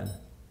is then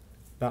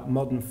that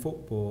modern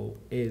football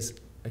is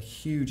a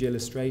huge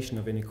illustration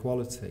of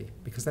inequality,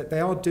 because they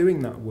are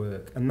doing that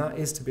work, and that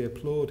is to be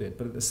applauded,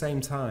 but at the same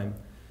time,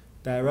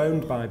 they're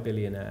owned by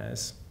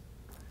billionaires,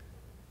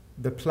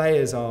 the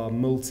players are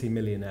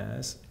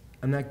multi-millionaires,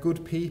 and they're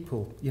good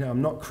people. You know,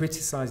 I'm not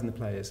criticising the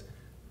players,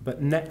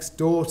 but next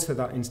door to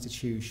that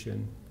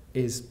institution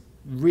is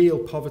real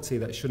poverty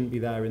that shouldn't be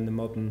there in the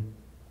modern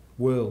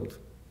world.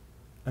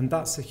 And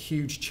that's a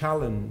huge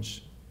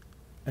challenge.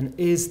 And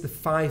is the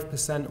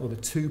 5% or the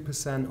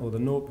 2% or the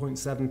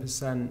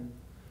 0.7%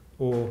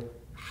 or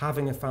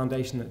having a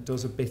foundation that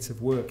does a bit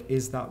of work,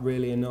 is that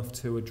really enough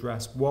to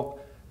address what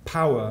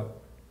power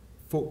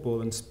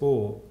football and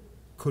sport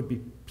could be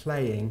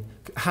playing,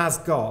 has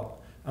got,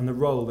 and the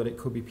role that it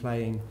could be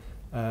playing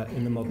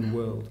in the modern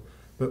world?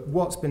 But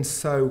what's been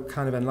so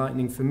kind of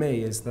enlightening for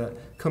me is that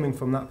coming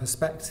from that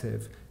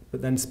perspective,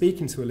 but then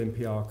speaking to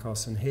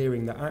Olympiakos and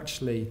hearing that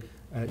actually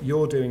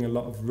you're doing a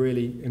lot of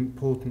really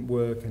important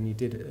work, and you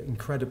did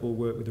incredible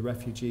work with the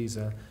refugees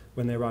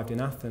when they arrived in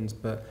Athens,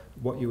 but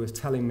what you were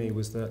telling me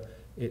was that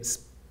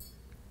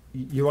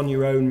you're on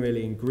your own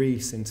really in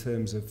Greece in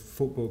terms of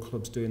football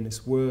clubs doing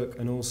this work,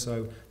 and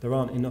also there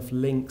aren't enough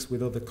links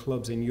with other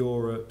clubs in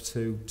Europe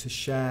to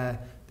share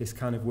this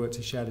kind of work,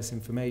 to share this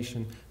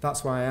information.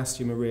 That's why I asked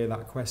you, Maria,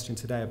 that question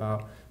today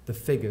about the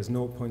figures,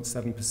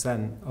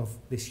 0.7% of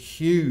this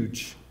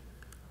huge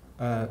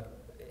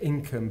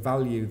income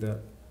value that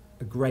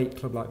a great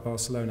club like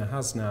Barcelona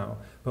has now,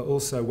 but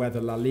also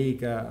whether La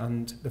Liga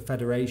and the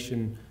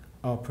Federation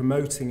are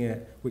promoting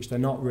it, which they're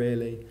not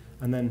really.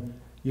 And then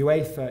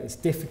UEFA, it's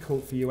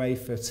difficult for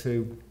UEFA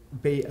to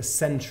be a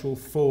central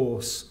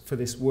force for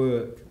this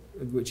work,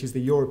 which is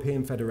the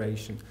European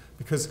Federation,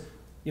 because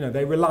you know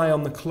they rely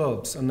on the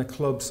clubs, and the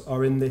clubs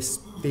are in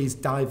these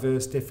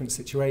diverse different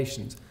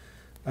situations.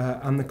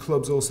 And the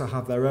clubs also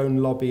have their own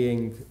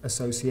lobbying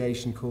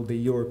association called the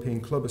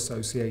European Club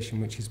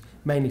Association, which is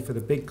mainly for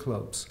the big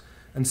clubs.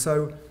 And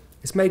so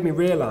it's made me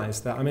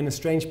realise that I'm in a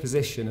strange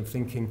position of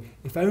thinking,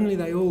 if only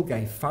they all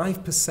gave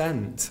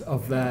 5%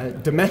 of their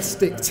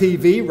domestic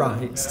TV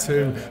rights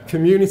to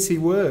community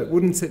work,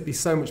 wouldn't it be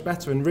so much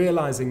better? And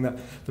realising that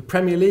the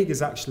Premier League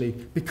is actually,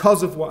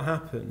 because of what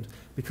happened,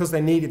 because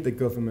they needed the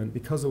government,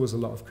 because there was a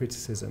lot of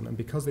criticism, and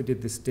because they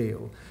did this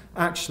deal,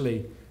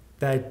 actually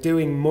they're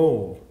doing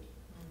more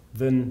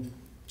than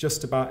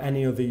just about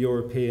any other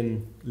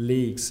European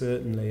league,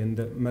 certainly, and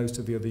that most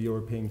of the other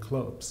European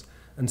clubs.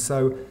 And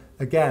so,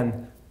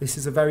 again, this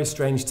is a very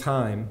strange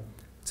time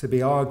to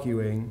be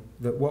arguing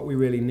that what we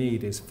really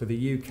need is for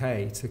the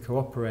UK to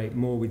cooperate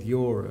more with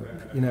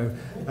Europe. You know,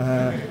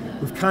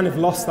 we've kind of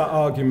lost that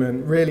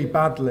argument really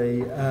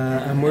badly,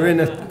 and we're in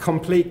a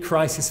complete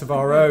crisis of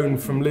our own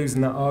from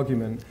losing that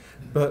argument.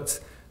 But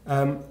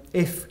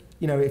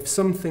if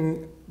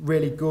something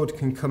really good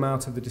can come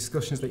out of the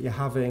discussions that you're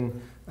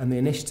having and the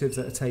initiatives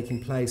that are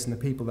taking place and the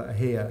people that are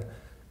here,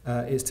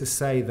 is to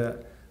say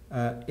that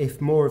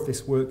if more of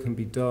this work can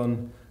be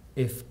done,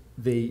 if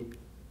the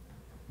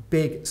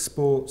big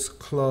sports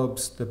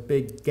clubs, the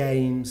big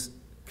games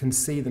can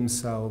see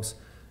themselves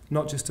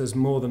not just as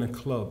more than a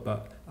club,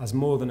 but as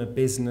more than a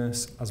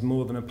business, as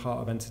more than a part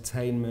of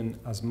entertainment,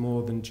 as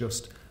more than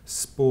just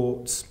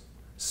sport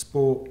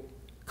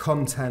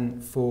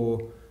content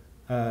for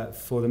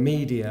the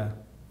media,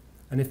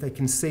 and if they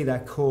can see their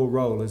core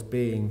role as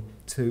being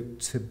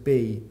to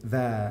be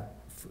there,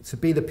 to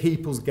be the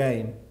people's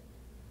game,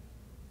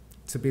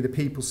 to be the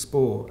people's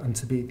sport, and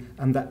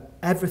that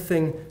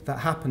everything that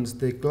happens,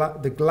 the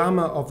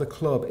glamour of the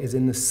club is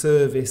in the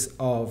service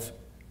of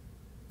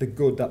the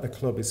good that the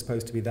club is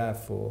supposed to be there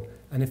for.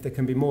 And if there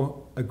can be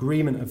more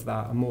agreement of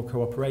that and more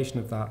cooperation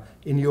of that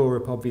in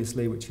Europe,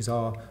 obviously, which is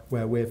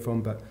where we're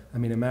from, but I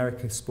mean,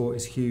 America's sport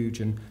is huge,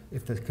 and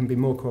if there can be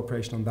more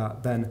cooperation on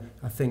that, then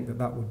I think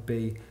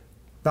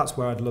that's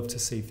where I'd love to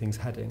see things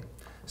heading.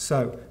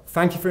 So,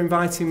 thank you for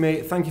inviting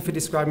me. Thank you for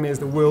describing me as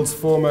the world's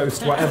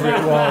foremost, whatever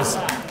it was.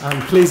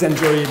 And please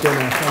enjoy your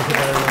dinner. Thank you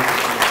very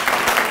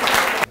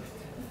much.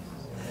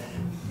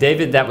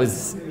 David, that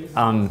was,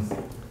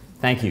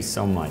 thank you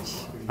so much.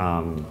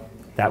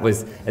 That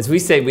was, as we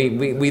say,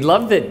 we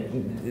love that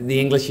the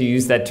English, you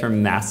use that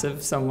term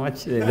massive so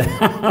much.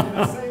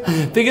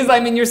 Because, I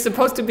mean, you're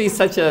supposed to be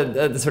such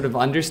a sort of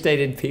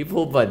understated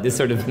people, but this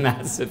sort of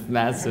massive.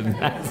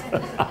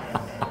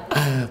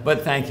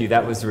 But thank you,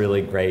 that was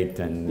really great,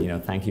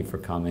 and thank you for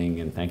coming,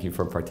 and thank you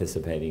for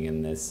participating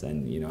in this,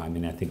 and I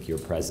mean, I think your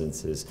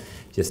presence has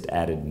just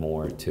added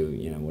more to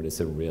what is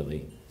a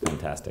really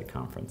fantastic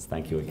conference.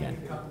 Thank you again.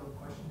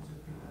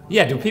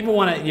 Yeah, do people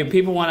want to? You're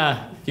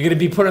going to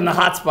be put on the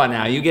hot spot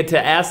now. You get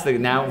to ask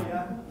now.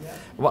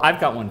 Well,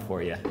 I've got one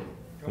for you.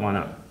 Come on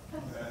up.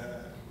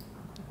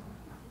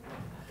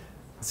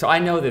 So I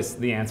know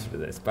the answer to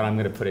this, but I'm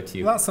going to put it to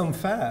you. Well, that's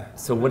unfair.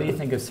 So what do you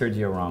think of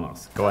Sergio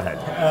Ramos? Go ahead.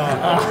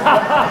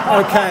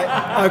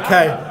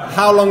 Okay.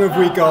 How long have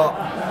we got?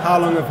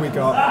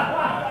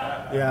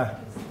 Yeah.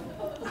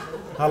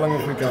 How long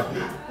have we got?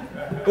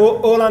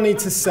 All I need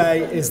to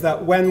say is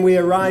that when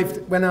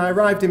I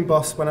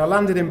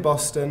landed in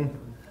Boston,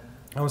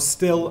 I was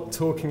still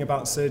talking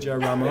about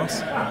Sergio Ramos.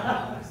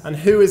 And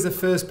who is the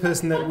first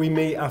person that we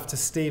meet after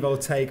Steve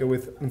Ortega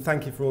and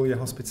thank you for all your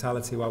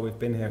hospitality while we've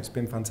been here. It's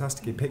been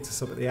fantastic. He picked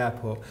us up at the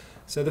airport.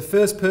 So the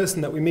first person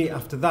that we meet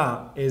after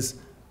that is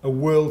a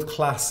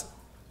world-class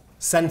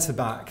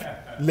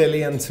centre-back,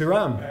 Lilian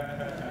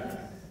Thuram.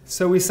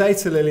 So we say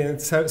to Lilian,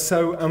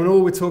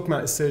 all we're talking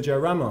about is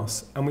Sergio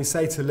Ramos, and we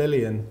say to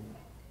Lilian,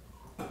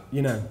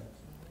 you know,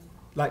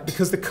 like,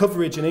 because the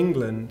coverage in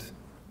England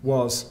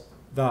was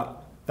that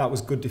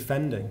was good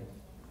defending.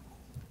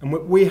 And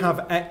we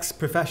have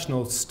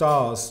ex-professional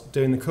stars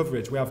doing the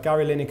coverage. We have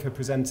Gary Lineker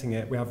presenting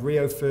it. We have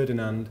Rio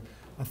Ferdinand.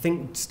 I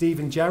think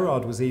Steven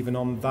Gerrard was even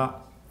on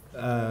that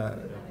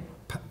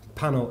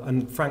panel,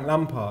 and Frank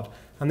Lampard.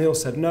 And they all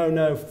said,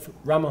 no,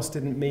 Ramos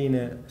didn't mean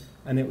it,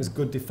 and it was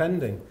good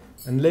defending.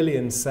 And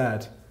Lilian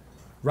said,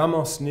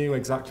 Ramos knew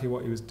exactly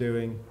what he was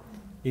doing.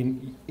 He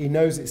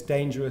knows it's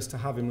dangerous to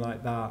have him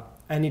like that.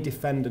 Any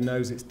defender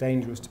knows it's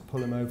dangerous to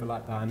pull him over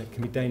like that, and it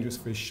can be dangerous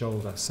for his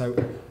shoulder. So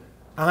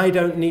I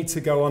don't need to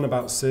go on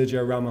about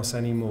Sergio Ramos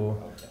anymore.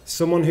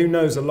 Someone who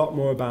knows a lot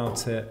more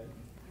about it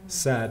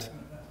said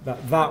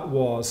that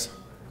was,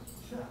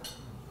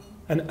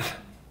 and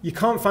you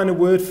can't find a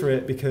word for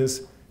it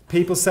because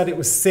people said it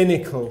was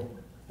cynical,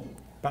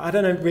 but I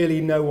don't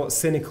really know what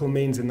cynical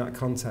means in that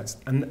context.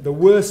 And the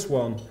worst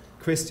one,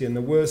 Christian,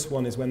 the worst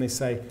one is when they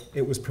say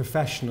it was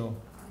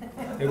professional.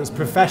 It was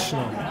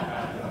professional.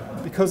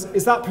 Because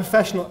is that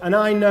professional? And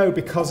I know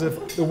because of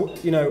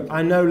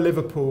I know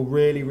Liverpool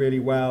really, really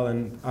well,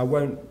 and I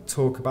won't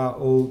talk about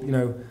all,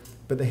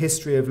 but the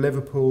history of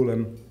Liverpool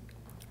and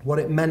what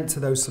it meant to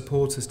those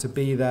supporters to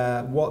be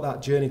there, what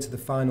that journey to the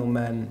final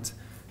meant,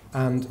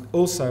 and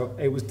also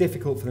it was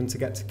difficult for them to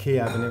get to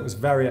Kiev, and it was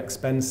very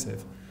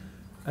expensive.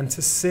 And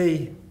to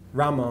see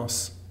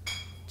Ramos,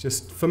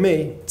 just for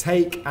me,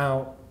 take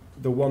out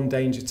the one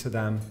danger to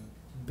them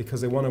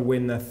because they want to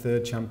win their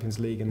third Champions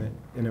League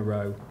in a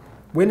row.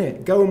 Win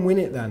it. Go and win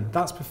it then.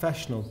 That's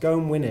professional. Go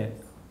and win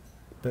it.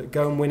 But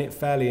go and win it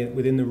fairly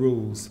within the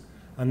rules.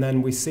 And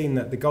then we've seen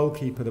that the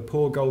goalkeeper, the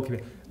poor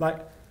goalkeeper, like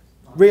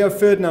Rio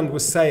Ferdinand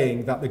was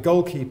saying that the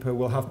goalkeeper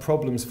will have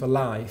problems for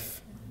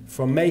life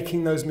from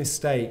making those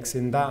mistakes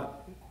in that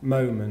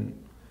moment.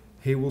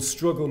 He will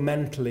struggle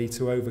mentally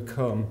to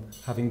overcome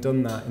having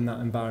done that in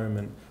that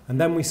environment. And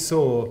then we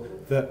saw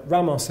that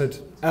Ramos had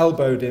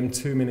elbowed him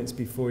 2 minutes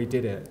before he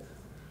did it.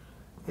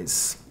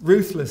 It's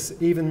ruthless.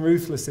 Even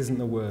ruthless isn't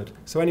the word.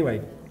 So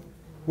anyway,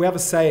 we have a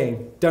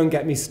saying, don't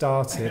get me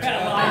started.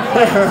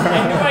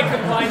 I knew I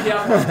could find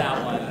out on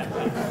that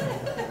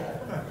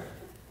one.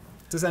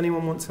 Does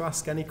anyone want to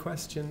ask any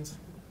questions?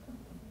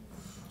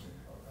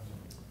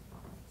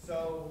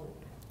 So,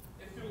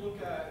 if you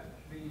look at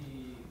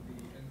in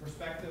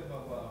perspective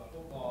of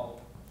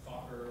football,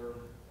 soccer,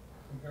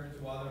 compared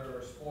to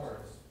other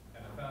sports,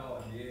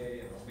 NFL,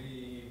 NBA, MLB,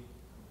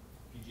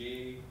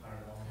 PGA, I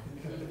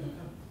don't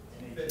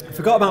know. I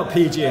forgot about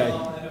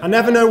PGA. I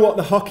never know what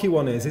the hockey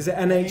one is. Is it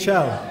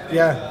NHL?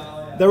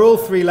 Yeah. They're all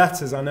 3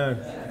 letters, I know.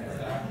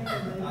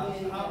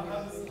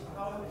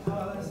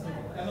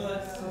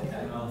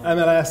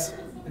 MLS.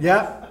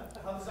 Yeah.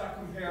 How does that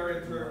compare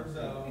in terms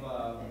of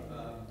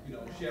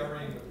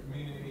sharing with the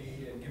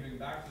community and giving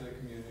back to the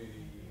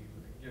community,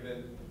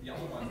 given the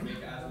other ones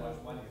make as much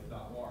money, if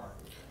not more?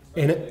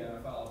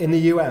 In the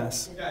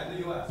US? Yeah,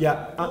 in the US.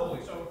 Yeah.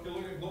 Globally. So if you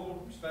look at global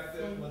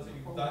perspective, let's say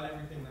you've done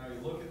everything now, you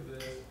look at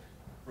this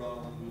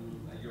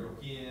from a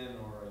European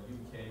or a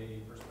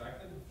UK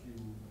perspective, if you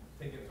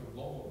take it to a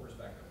global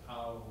perspective,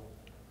 how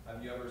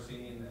have you ever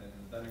seen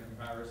and done a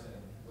comparison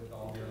with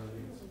all the other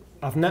leagues?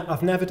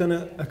 I've never done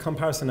a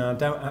comparison, and I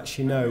don't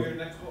actually know.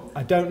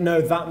 I don't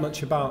know that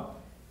much about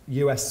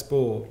US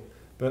sport,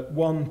 but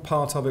one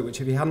part of it,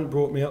 which if you hadn't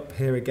brought me up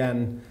here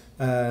again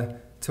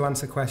to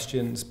answer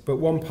questions, but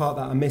one part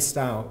that I missed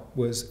out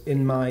was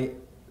in my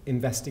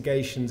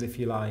investigations, if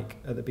you like,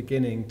 at the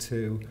beginning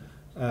to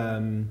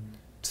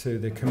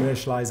the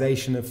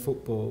commercialisation of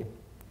football.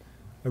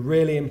 A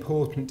really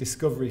important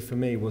discovery for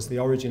me was the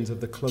origins of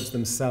the clubs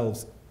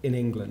themselves in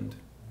England.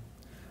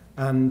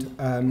 And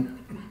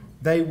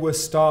they were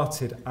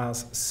started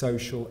as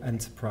social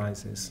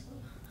enterprises.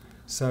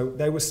 So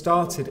they were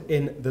started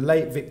in the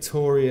late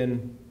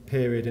Victorian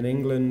period in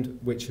England,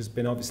 which has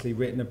been obviously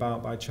written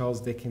about by Charles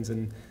Dickens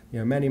and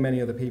many,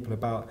 many other people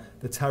about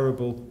the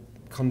terrible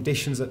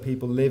conditions that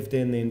people lived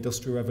in, the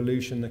Industrial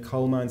Revolution, the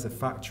coal mines, the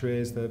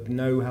factories, the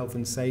no health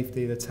and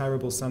safety, the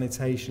terrible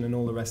sanitation and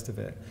all the rest of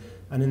it.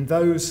 And in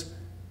those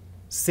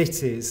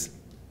cities,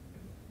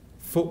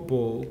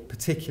 football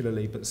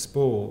particularly, but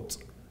sport,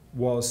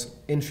 was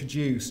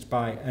introduced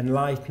by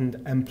enlightened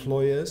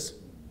employers.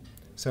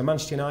 So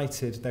Manchester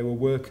United, they were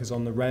workers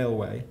on the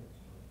railway.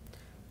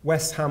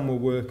 West Ham were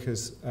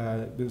workers,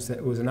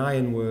 it was an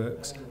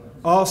ironworks.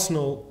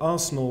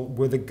 Arsenal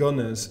were the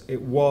gunners.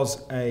 It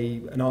was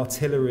an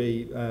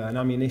artillery, an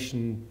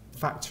ammunition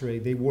factory,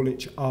 the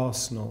Woolwich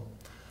Arsenal.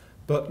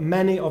 But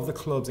many of the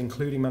clubs,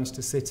 including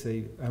Manchester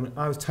City,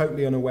 I was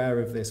totally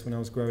unaware of this when I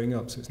was growing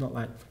up, so it's not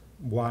like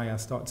why I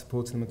started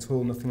supporting them at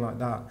all, nothing like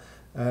that.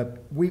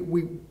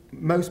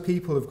 Most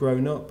people have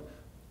grown up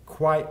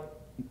quite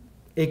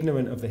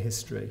ignorant of the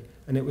history,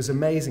 and it was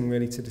amazing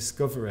really to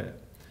discover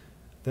it,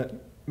 that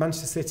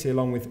Manchester City,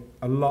 along with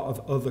a lot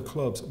of other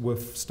clubs, were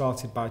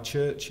started by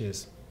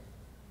churches.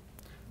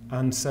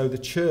 And so the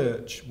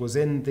church was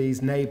in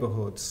these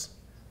neighbourhoods,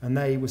 and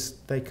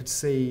they could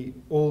see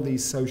all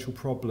these social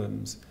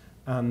problems,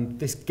 and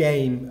this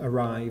game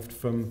arrived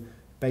from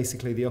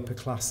basically the upper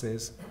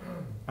classes,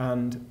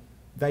 and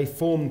they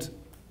formed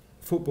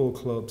football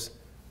clubs,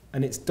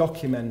 and it's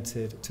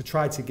documented to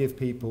try to give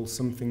people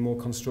something more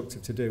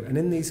constructive to do. And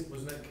in these,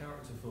 wasn't that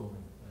character forming?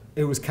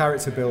 it was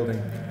character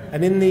building,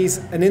 and in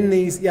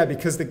these, yeah,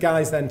 because the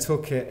guys then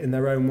took it in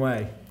their own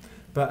way,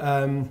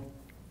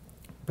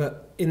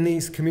 but in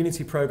these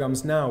community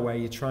programs now, where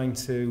you're trying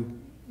to,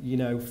 you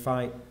know,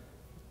 fight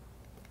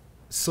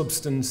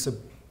substance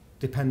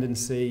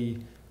dependency,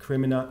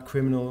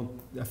 criminal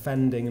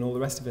offending, and all the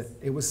rest of it,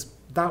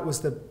 that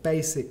was the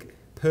basic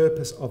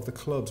purpose of the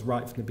clubs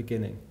right from the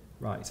beginning.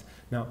 Right.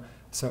 Now,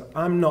 so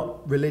I'm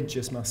not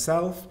religious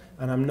myself,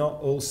 and I'm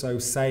not also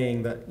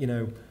saying that, you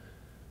know,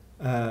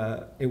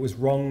 it was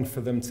wrong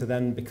for them to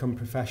then become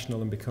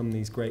professional and become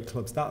these great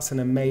clubs. That's an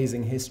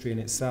amazing history in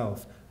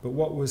itself. But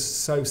what was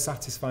so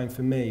satisfying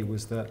for me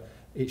was that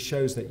it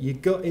shows that your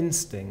gut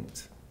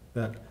instinct,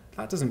 that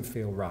doesn't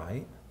feel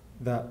right,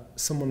 that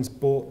someone's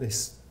bought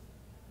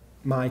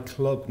my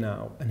club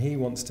now, and he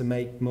wants to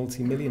make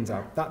multi-millions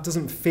out. That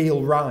doesn't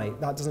feel right.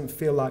 That doesn't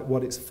feel like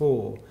what it's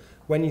for.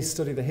 When you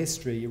study the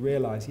history, you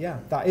realise, yeah,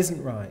 that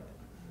isn't right.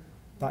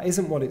 That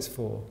isn't what it's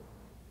for.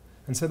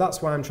 And so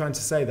that's why I'm trying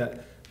to say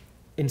that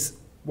in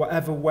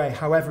whatever way,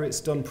 however it's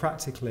done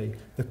practically,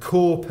 the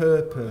core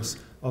purpose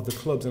of the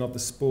clubs and of the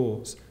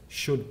sports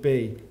should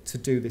be to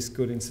do this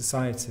good in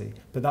society.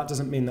 But that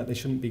doesn't mean that there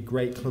shouldn't be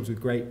great clubs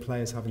with great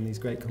players having these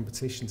great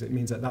competitions. It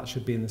means that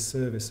should be in the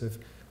service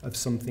of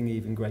something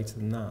even greater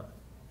than that.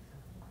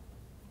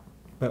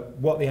 But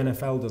what the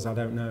NFL does, I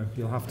don't know.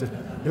 You'll have to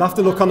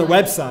look on the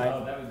website.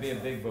 Oh, that would be a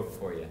big book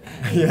for you.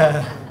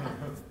 Yeah.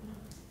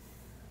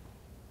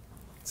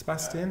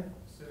 Sebastian?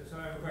 So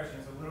I have a question.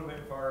 It's a little bit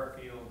far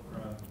afield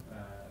from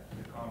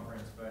the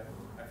conference, but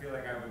I feel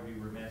like I would be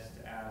remiss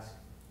to ask,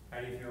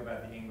 how do you feel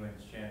about the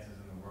England's chances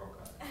in the World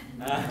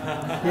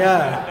Cup?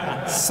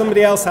 Yeah,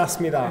 somebody else asked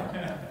me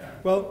that.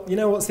 Well, you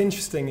know what's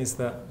interesting is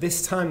that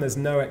this time there's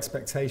no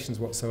expectations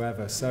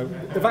whatsoever. So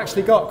they've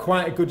actually got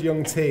quite a good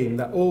young team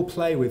that all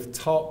play with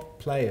top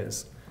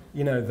players,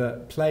 you know,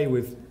 that play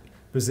with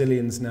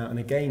Brazilians now and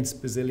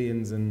against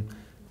Brazilians and,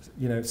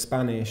 you know,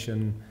 Spanish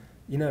and,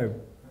 you know,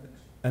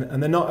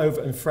 and they're not over,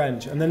 and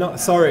French, and they're not,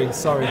 sorry,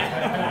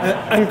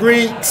 and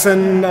Greeks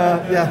and,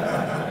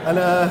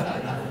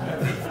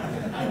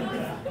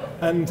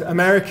 and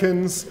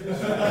Americans,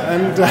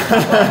 and We're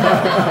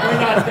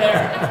not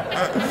there.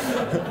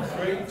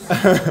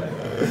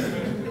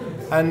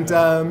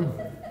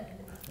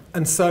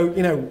 and so,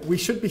 you know, we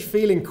should be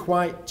feeling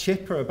quite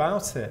chipper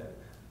about it.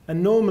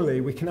 And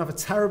normally we can have a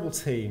terrible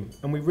team,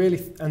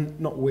 and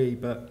not we,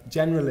 but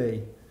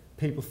generally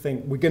people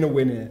think we're going to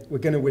win it, we're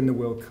going to win the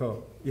World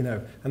Cup, you know,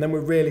 and then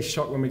we're really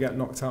shocked when we get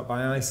knocked out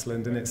by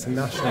Iceland and it's a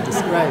national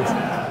disgrace.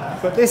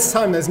 But this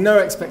time there's no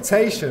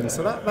expectation,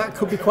 so that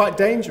could be quite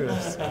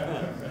dangerous.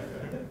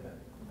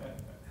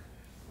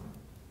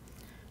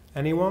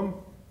 Anyone?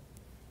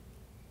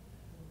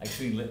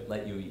 Actually,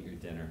 let you eat your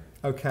dinner.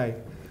 Okay.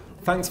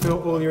 Thanks for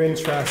all your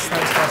interest.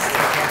 Thanks,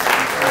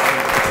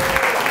 Pastor.